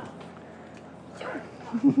real quick?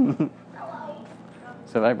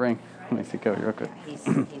 So if I bring, let me see Cody real quick.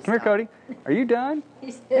 Come here, Cody. Are you done?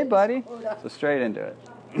 Hey, buddy. So straight into it.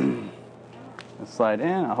 I'll slide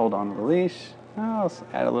in. I'll hold on to the leash. I'll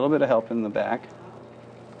add a little bit of help in the back.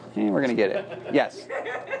 And we're going to get it. Yes.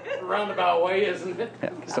 Roundabout way, isn't it?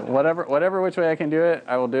 Yeah. So whatever which way I can do it,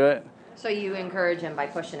 I will do it. So you encourage him by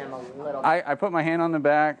pushing him a little bit. I put my hand on the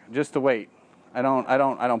back just to wait. I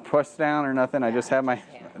don't push down or nothing. I just have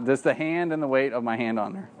just the hand and the weight of my hand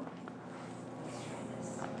on there.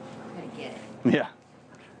 I'm gonna get it. Yeah.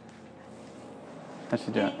 How's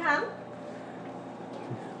she doing? Annie, come.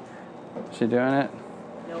 Is she doing it?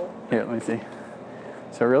 No. Here, let me see.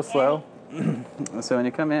 So real slow. So when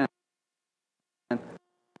you come in.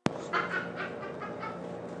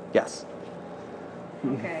 Yes.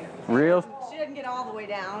 Okay. Real. She didn't get all the way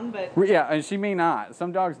down, but Yeah, and she may not.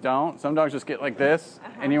 Some dogs don't. Some dogs just get like this,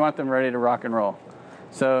 and you want them ready to rock and roll.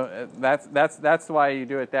 So that's why you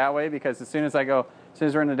do it that way, because as soon as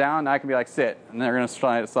we're in the down, I can be like sit, and they're going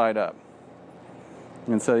to slide up.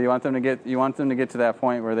 And so you want them to get to that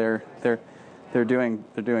point where they're doing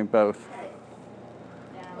both.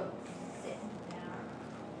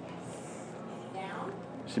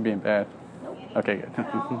 Is she being bad? Okay, good.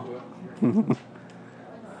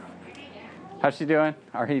 How's she doing?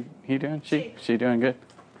 He doing? She doing good?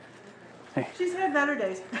 Hey. she's had better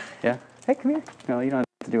days. Yeah. Hey, come here. No, you don't have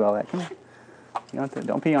to do all that. Come here. You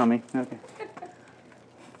don't pee on me. Okay.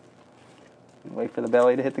 Wait for the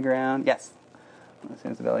belly to hit the ground. Yes. As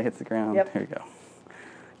soon as the belly hits the ground. Yep. Here you go.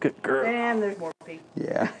 Good girl. And there's more pee.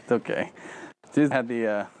 Yeah, it's okay. She's had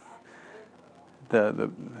the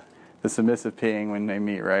submissive peeing when they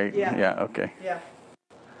meet, right? Yeah. Yeah. Okay. Yeah.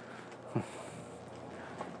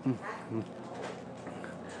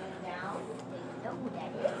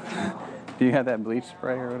 Do you have that bleach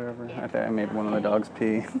spray or whatever? I think I made one of the dogs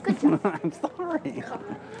pee. I'm sorry.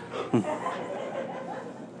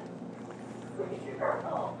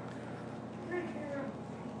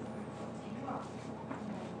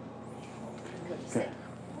 Sit.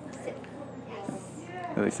 Sit.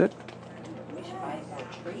 Really sit? We should buy more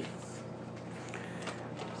treats.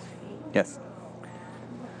 Yes.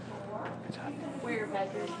 Good job. Where,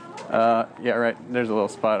 bedroom? Yeah, right. There's a little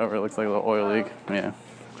spot over. It looks like a little oil leak. Yeah.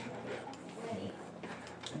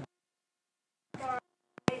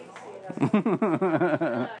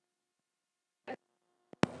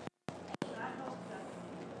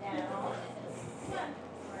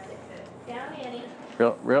 Down, Annie.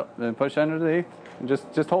 Real. Then push under the.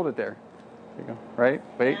 Just hold it there. There you go. Right.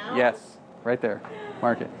 Wait. Now? Yes. Right there.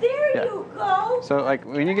 Mark it. There Yeah. you go. So like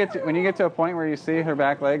when you get to a point where you see her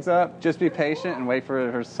back legs up, just be patient and wait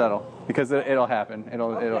for her to settle, because it'll happen.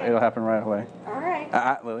 It'll happen right away. All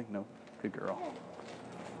right. Lily, no, good girl.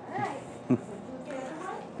 All right.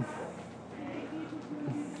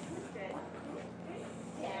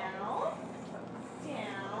 Down.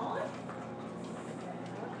 Down.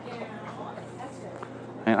 Down. That's good.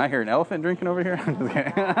 And I hear an elephant drinking over here. I'm just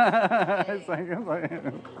kidding. It's like.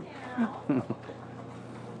 Down. Come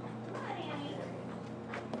on, Annie.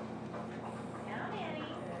 Down, Annie.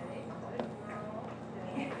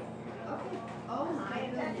 Oh my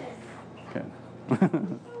goodness. Good.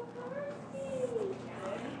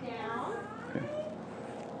 Down.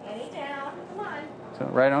 So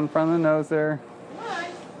right on front of the nose there. Come on.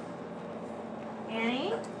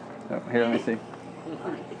 Annie? Oh, here, let me see.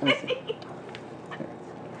 Let me see. Here.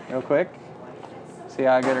 Real quick. See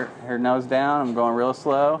how I get her nose down? I'm going real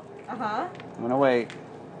slow. Uh-huh. I'm going to wait.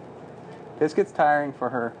 This gets tiring for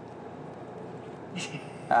her.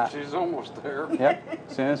 She's almost there. Yep.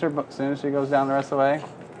 As soon as she goes down the rest of the way.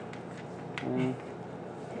 And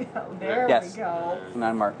There Yes. we go. and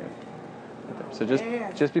I mark it. So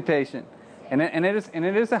just be patient. And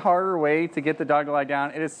it is a harder way to get the dog to lie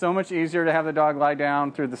down. It is so much easier to have the dog lie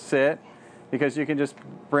down through the sit because you can just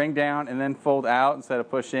bring down and then fold out instead of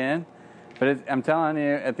push in. But I'm telling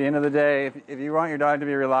you, at the end of the day, if you want your dog to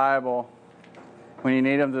be reliable when you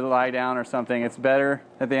need them to lie down or something, it's better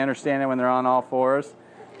that they understand it when they're on all fours.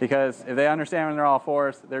 Because if they understand when they're all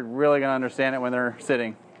fours, they're really going to understand it when they're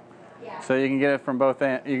sitting. So you can get it from both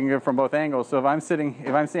angles. So if I'm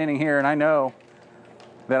standing here and I know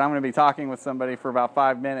that I'm going to be talking with somebody for about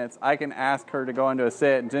 5 minutes, I can ask her to go into a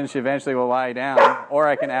sit, and then she eventually will lie down, or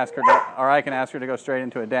I can ask her to go straight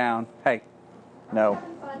into a down. Hey, no.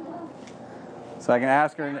 So I can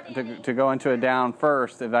ask her to go into a down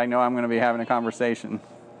first if I know I'm going to be having a conversation.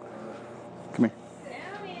 Come here.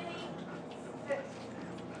 Down, Annie.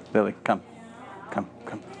 Lily, come.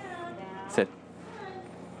 Sit.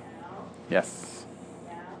 Yes.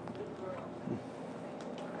 Come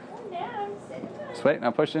down. Just wait.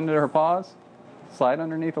 Now push into her paws. Slide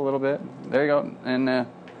underneath a little bit. There you go. And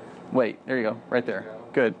wait. There you go. Right there.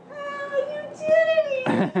 Good.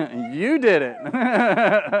 Oh, you did it! You did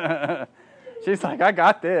it. She's like, I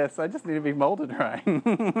got this. I just need to be molded right.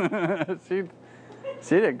 She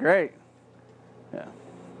did great. Yeah.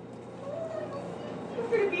 You're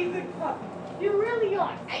going to be a good pup. You really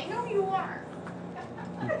are. I know you are.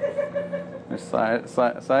 Just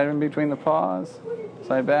slide in between the paws.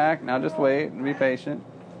 Slide back. Now just wait and be patient.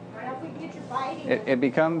 Right up, we get your biting. It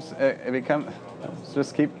becomes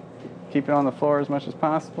just keep it on the floor as much as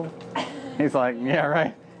possible. He's like, yeah,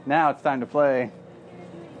 right. Now it's time to play.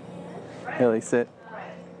 Lily, sit.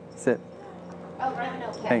 Sit. Oh, no,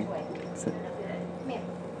 catch Hey, away. sit. Come here.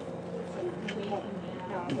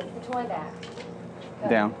 No, put the toy back. Go.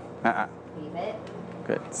 Down. Leave it.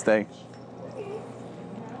 Good. Stay.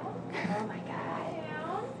 Oh my God.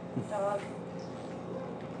 Dog.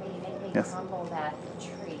 Hey, you make me Yes. crumble that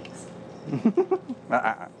treat.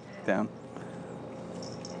 Down.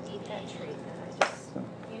 Eat that treat that I just...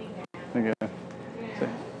 There you go. Sit.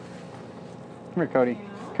 Come here, Cody.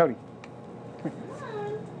 Cody. Come here.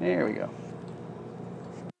 There we go.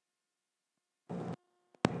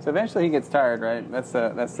 So eventually he gets tired, right? That's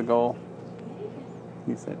the goal.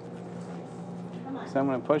 You said. So I'm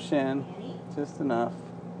going to push in just enough.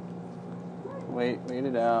 Wait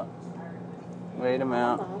it out. Wait him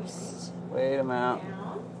out. Almost. Wait him out.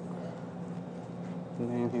 And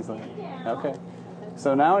then he's like, okay.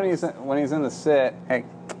 So now when he's in the sit, hey,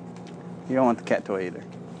 you don't want the cat toy either.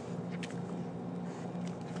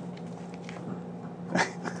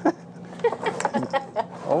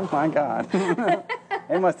 Oh my God!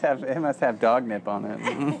 It must have dog nip on it.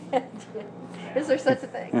 Is there such a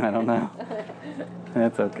thing? I don't know.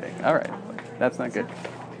 That's okay. All right, that's not good.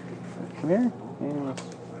 Come here,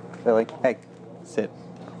 Lily. Hey, sit.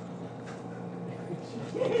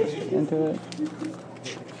 Into it.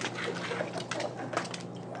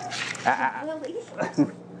 Lily.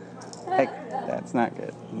 Hey, that's not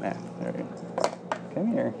good. Nah, there we go. Come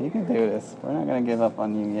here. You can do this. We're not going to give up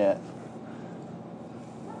on you yet.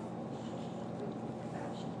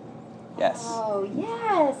 Yes. Oh,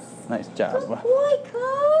 yes. Nice job. Good boy,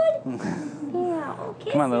 Code. Yeah,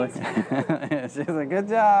 okay. Come on, Lily. She's like, good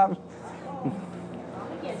job.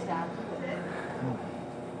 Good job.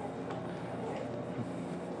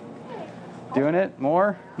 Doing it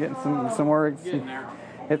more? Getting some more. Getting there.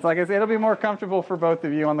 It's like it'll be more comfortable for both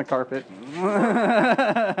of you on the carpet.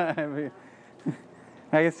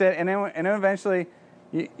 Like I said, and then eventually,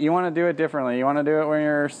 you want to do it differently. You want to do it when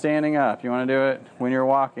you're standing up. You want to do it when you're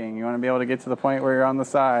walking. You want to be able to get to the point where you're on the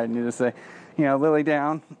side, and you just say, Lily,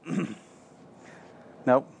 down.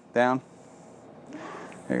 Nope, down.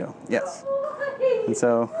 There you go. Yes. And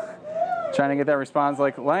so, trying to get that response,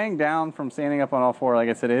 like laying down from standing up on all four, like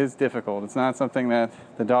I said, it is difficult. It's not something that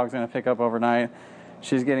the dog's going to pick up overnight.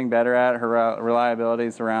 She's getting better at it. Her reliability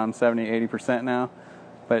is around 70-80% now.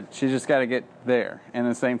 But she's just got to get there. And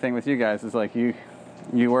the same thing with you guys. It's like you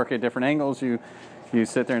work at different angles. You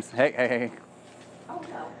sit there and say, hey.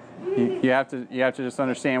 You have to just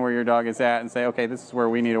understand where your dog is at and say, okay, this is where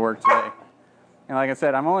we need to work today. And like I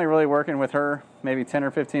said, I'm only really working with her maybe 10 or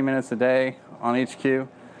 15 minutes a day on each cue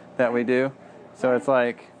that we do. So it's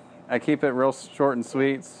like I keep it real short and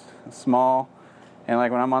sweet, small, And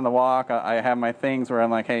like when I'm on the walk, I have my things where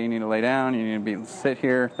I'm like, hey, you need to lay down, you need to sit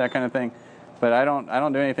here, that kind of thing. But I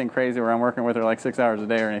don't do anything crazy where I'm working with her like 6 hours a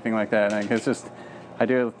day or anything like that. Like, it's just, I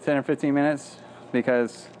do 10 or 15 minutes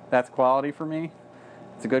because that's quality for me.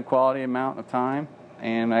 It's a good quality amount of time,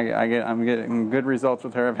 and I'm getting good results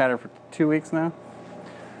with her. I've had her for 2 weeks now.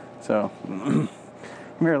 So, come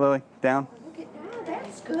here, Lily, down. Look at that.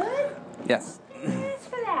 That's good. Yes. Thanks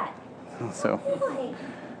for that. So, Boy.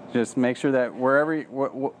 just make sure that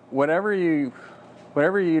whatever you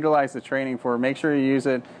utilize the training for, make sure you use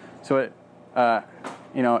it so it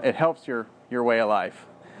it helps your way of life.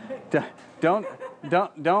 Don't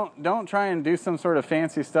try and do some sort of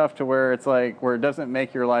fancy stuff to where it's like where it doesn't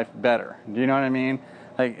make your life better. Do you know what I mean?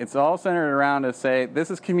 Like, it's all centered around to say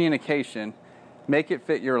this is communication. Make it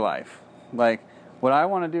fit your life. Like, what I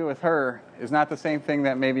want to do with her is not the same thing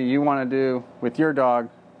that maybe you want to do with your dog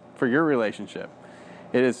for your relationship.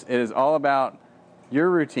 It is all about your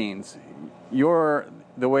routines,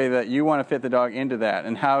 the way that you want to fit the dog into that,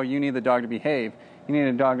 and how you need the dog to behave. You need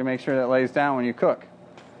a dog to make sure that it lays down when you cook.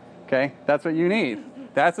 Okay? That's what you need.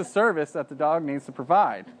 That's a service that the dog needs to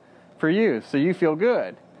provide for you, so you feel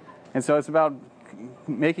good. And so it's about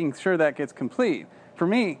making sure that gets complete. For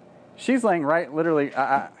me, she's laying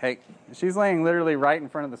she's laying literally right in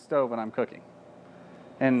front of the stove when I'm cooking.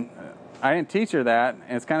 And I didn't teach her that,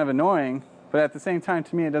 and it's kind of annoying, but at the same time,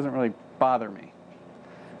 to me, it doesn't really bother me.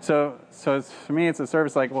 So for me, it's a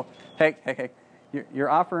service like, well, hey, you're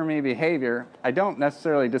offering me behavior. I don't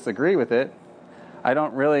necessarily disagree with it. I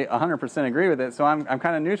don't really 100% agree with it, so I'm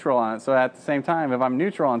kind of neutral on it. So at the same time, if I'm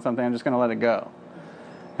neutral on something, I'm just going to let it go.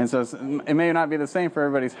 And so it may not be the same for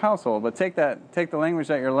everybody's household, but take the language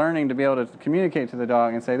that you're learning to be able to communicate to the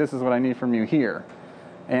dog and say, this is what I need from you here,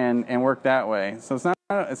 and work that way. So it's not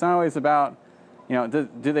always about, do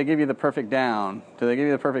they give you the perfect down? Do they give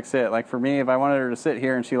you the perfect sit? Like for me, if I wanted her to sit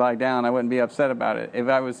here and she lied down, I wouldn't be upset about it. If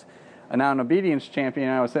I was now an obedience champion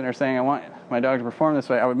and I was sitting there saying I want my dog to perform this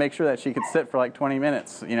way, I would make sure that she could sit for like 20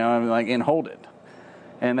 minutes, and hold it.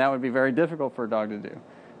 And that would be very difficult for a dog to do.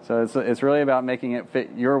 So it's really about making it fit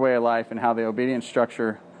your way of life and how the obedience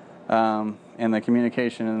structure and the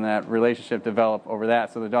communication and that relationship develop over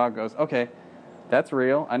that. So the dog goes, okay, that's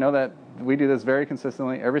real. I know that we do this very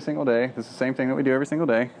consistently every single day. This is the same thing that we do every single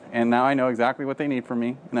day. And now I know exactly what they need from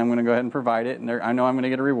me, and I'm going to go ahead and provide it. And I know I'm going to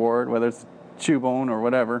get a reward, whether it's chew bone or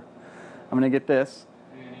whatever. I'm going to get this,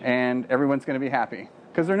 and everyone's going to be happy.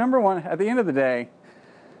 Because they're number one, at the end of the day,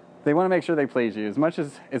 they want to make sure they please you. As much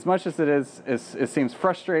as it seems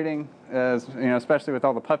frustrating, especially with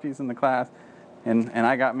all the puppies in the class, and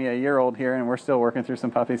I got me a year-old here, and we're still working through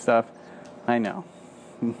some puppy stuff. I know.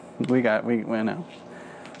 We know.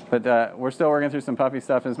 But we're still working through some puppy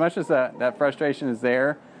stuff. As much as that frustration is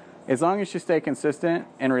there, as long as you stay consistent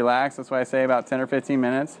and relaxed, that's why I say about 10 or 15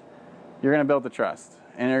 minutes, you're going to build the trust.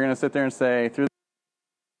 And you're going to sit there and say, through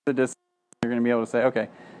the distance, you're going to be able to say, okay,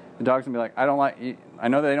 the dog's going to be like, I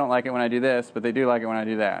know that they don't like it when I do this, but they do like it when I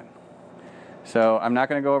do that. So I'm not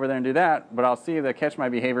going to go over there and do that, but I'll see if they catch my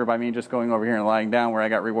behavior by me just going over here and lying down where I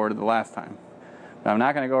got rewarded the last time. But I'm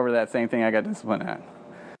not going to go over that same thing I got disciplined at.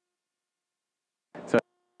 So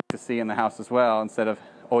to see in the house as well, instead of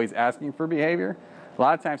always asking for behavior, a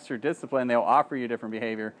lot of times through discipline, they'll offer you different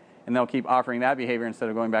behavior, and they'll keep offering that behavior instead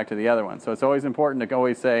of going back to the other one. So it's always important to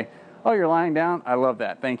always say, oh, you're lying down? I love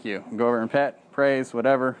that. Thank you. Go over and pet, praise,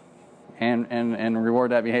 whatever, and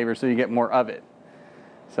reward that behavior so you get more of it.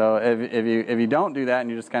 So if you don't do that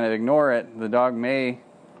and you just kind of ignore it, the dog may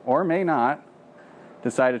or may not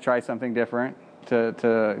decide to try something different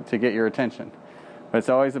to get your attention. But it's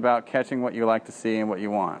always about catching what you like to see and what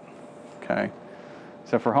you want. Okay?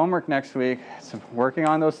 So for homework next week, it's working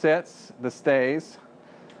on those sits, the stays.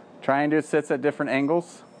 Try and do sits at different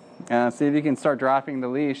angles. See if you can start dropping the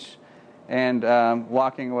leash and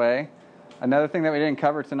walking away. Another thing that we didn't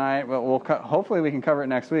cover tonight, but hopefully we can cover it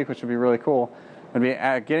next week, which would be really cool, would be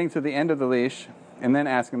getting to the end of the leash and then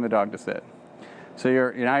asking the dog to sit. So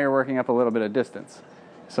now you're working up a little bit of distance.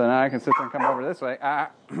 So now I can sit there and come over this way.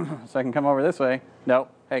 So I can come over this way.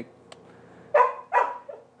 Nope. Hey.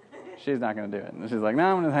 She's not going to do it. And she's like,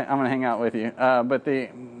 no, I'm going to hang out with you. But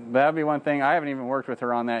that'd be one thing. I haven't even worked with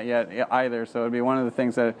her on that yet either. So it'd be one of the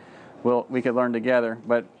things that we could learn together.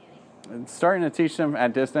 But starting to teach them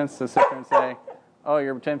at distance to sit there and say, oh,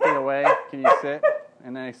 you're 10 feet away. Can you sit?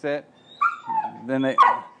 And then they sit. Then they...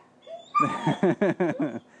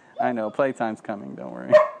 I know, playtime's coming. Don't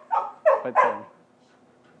worry.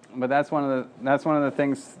 But that's one of the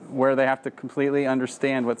things where they have to completely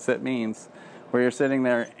understand what sit means. Where you're sitting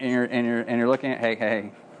there and you're looking at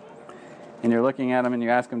hey, and you're looking at them and you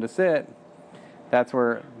ask them to sit. That's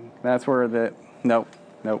where Nope.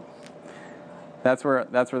 That's where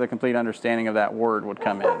the complete understanding of that word would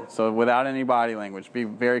come in. So without any body language, be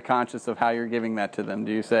very conscious of how you're giving that to them.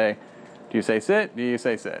 Do you say sit? Do you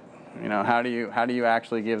say sit? You know, how do you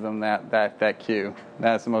actually give them that cue?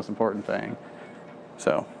 That's the most important thing.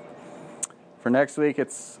 So for next week,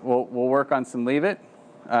 we'll work on some leave it.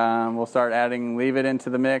 We'll start adding leave it into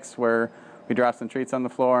the mix where we drop some treats on the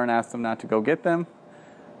floor and ask them not to go get them.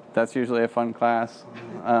 That's usually a fun class.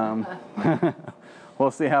 We'll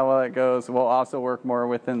see how well it goes. We'll also work more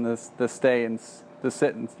within the stay and the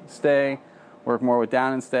sit and stay. Work more with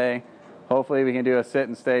down and stay. Hopefully we can do a sit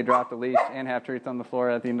and stay, drop the leash, and have treats on the floor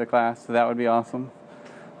at the end of class. So that would be awesome.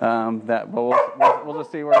 But we'll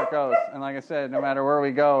just see where it goes. And like I said, no matter where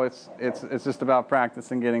we go, it's just about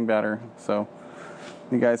practice and getting better. So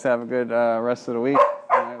you guys have a good rest of the week.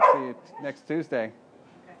 And I'll see you next Tuesday.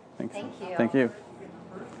 Thanks. Thank you. Thank you.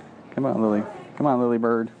 Come on, Lily. Come on, Lily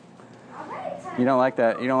Bird. You don't like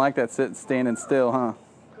that. You don't like that standing still, huh?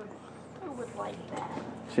 Who would like that?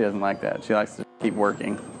 She doesn't like that. She likes to keep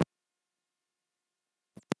working.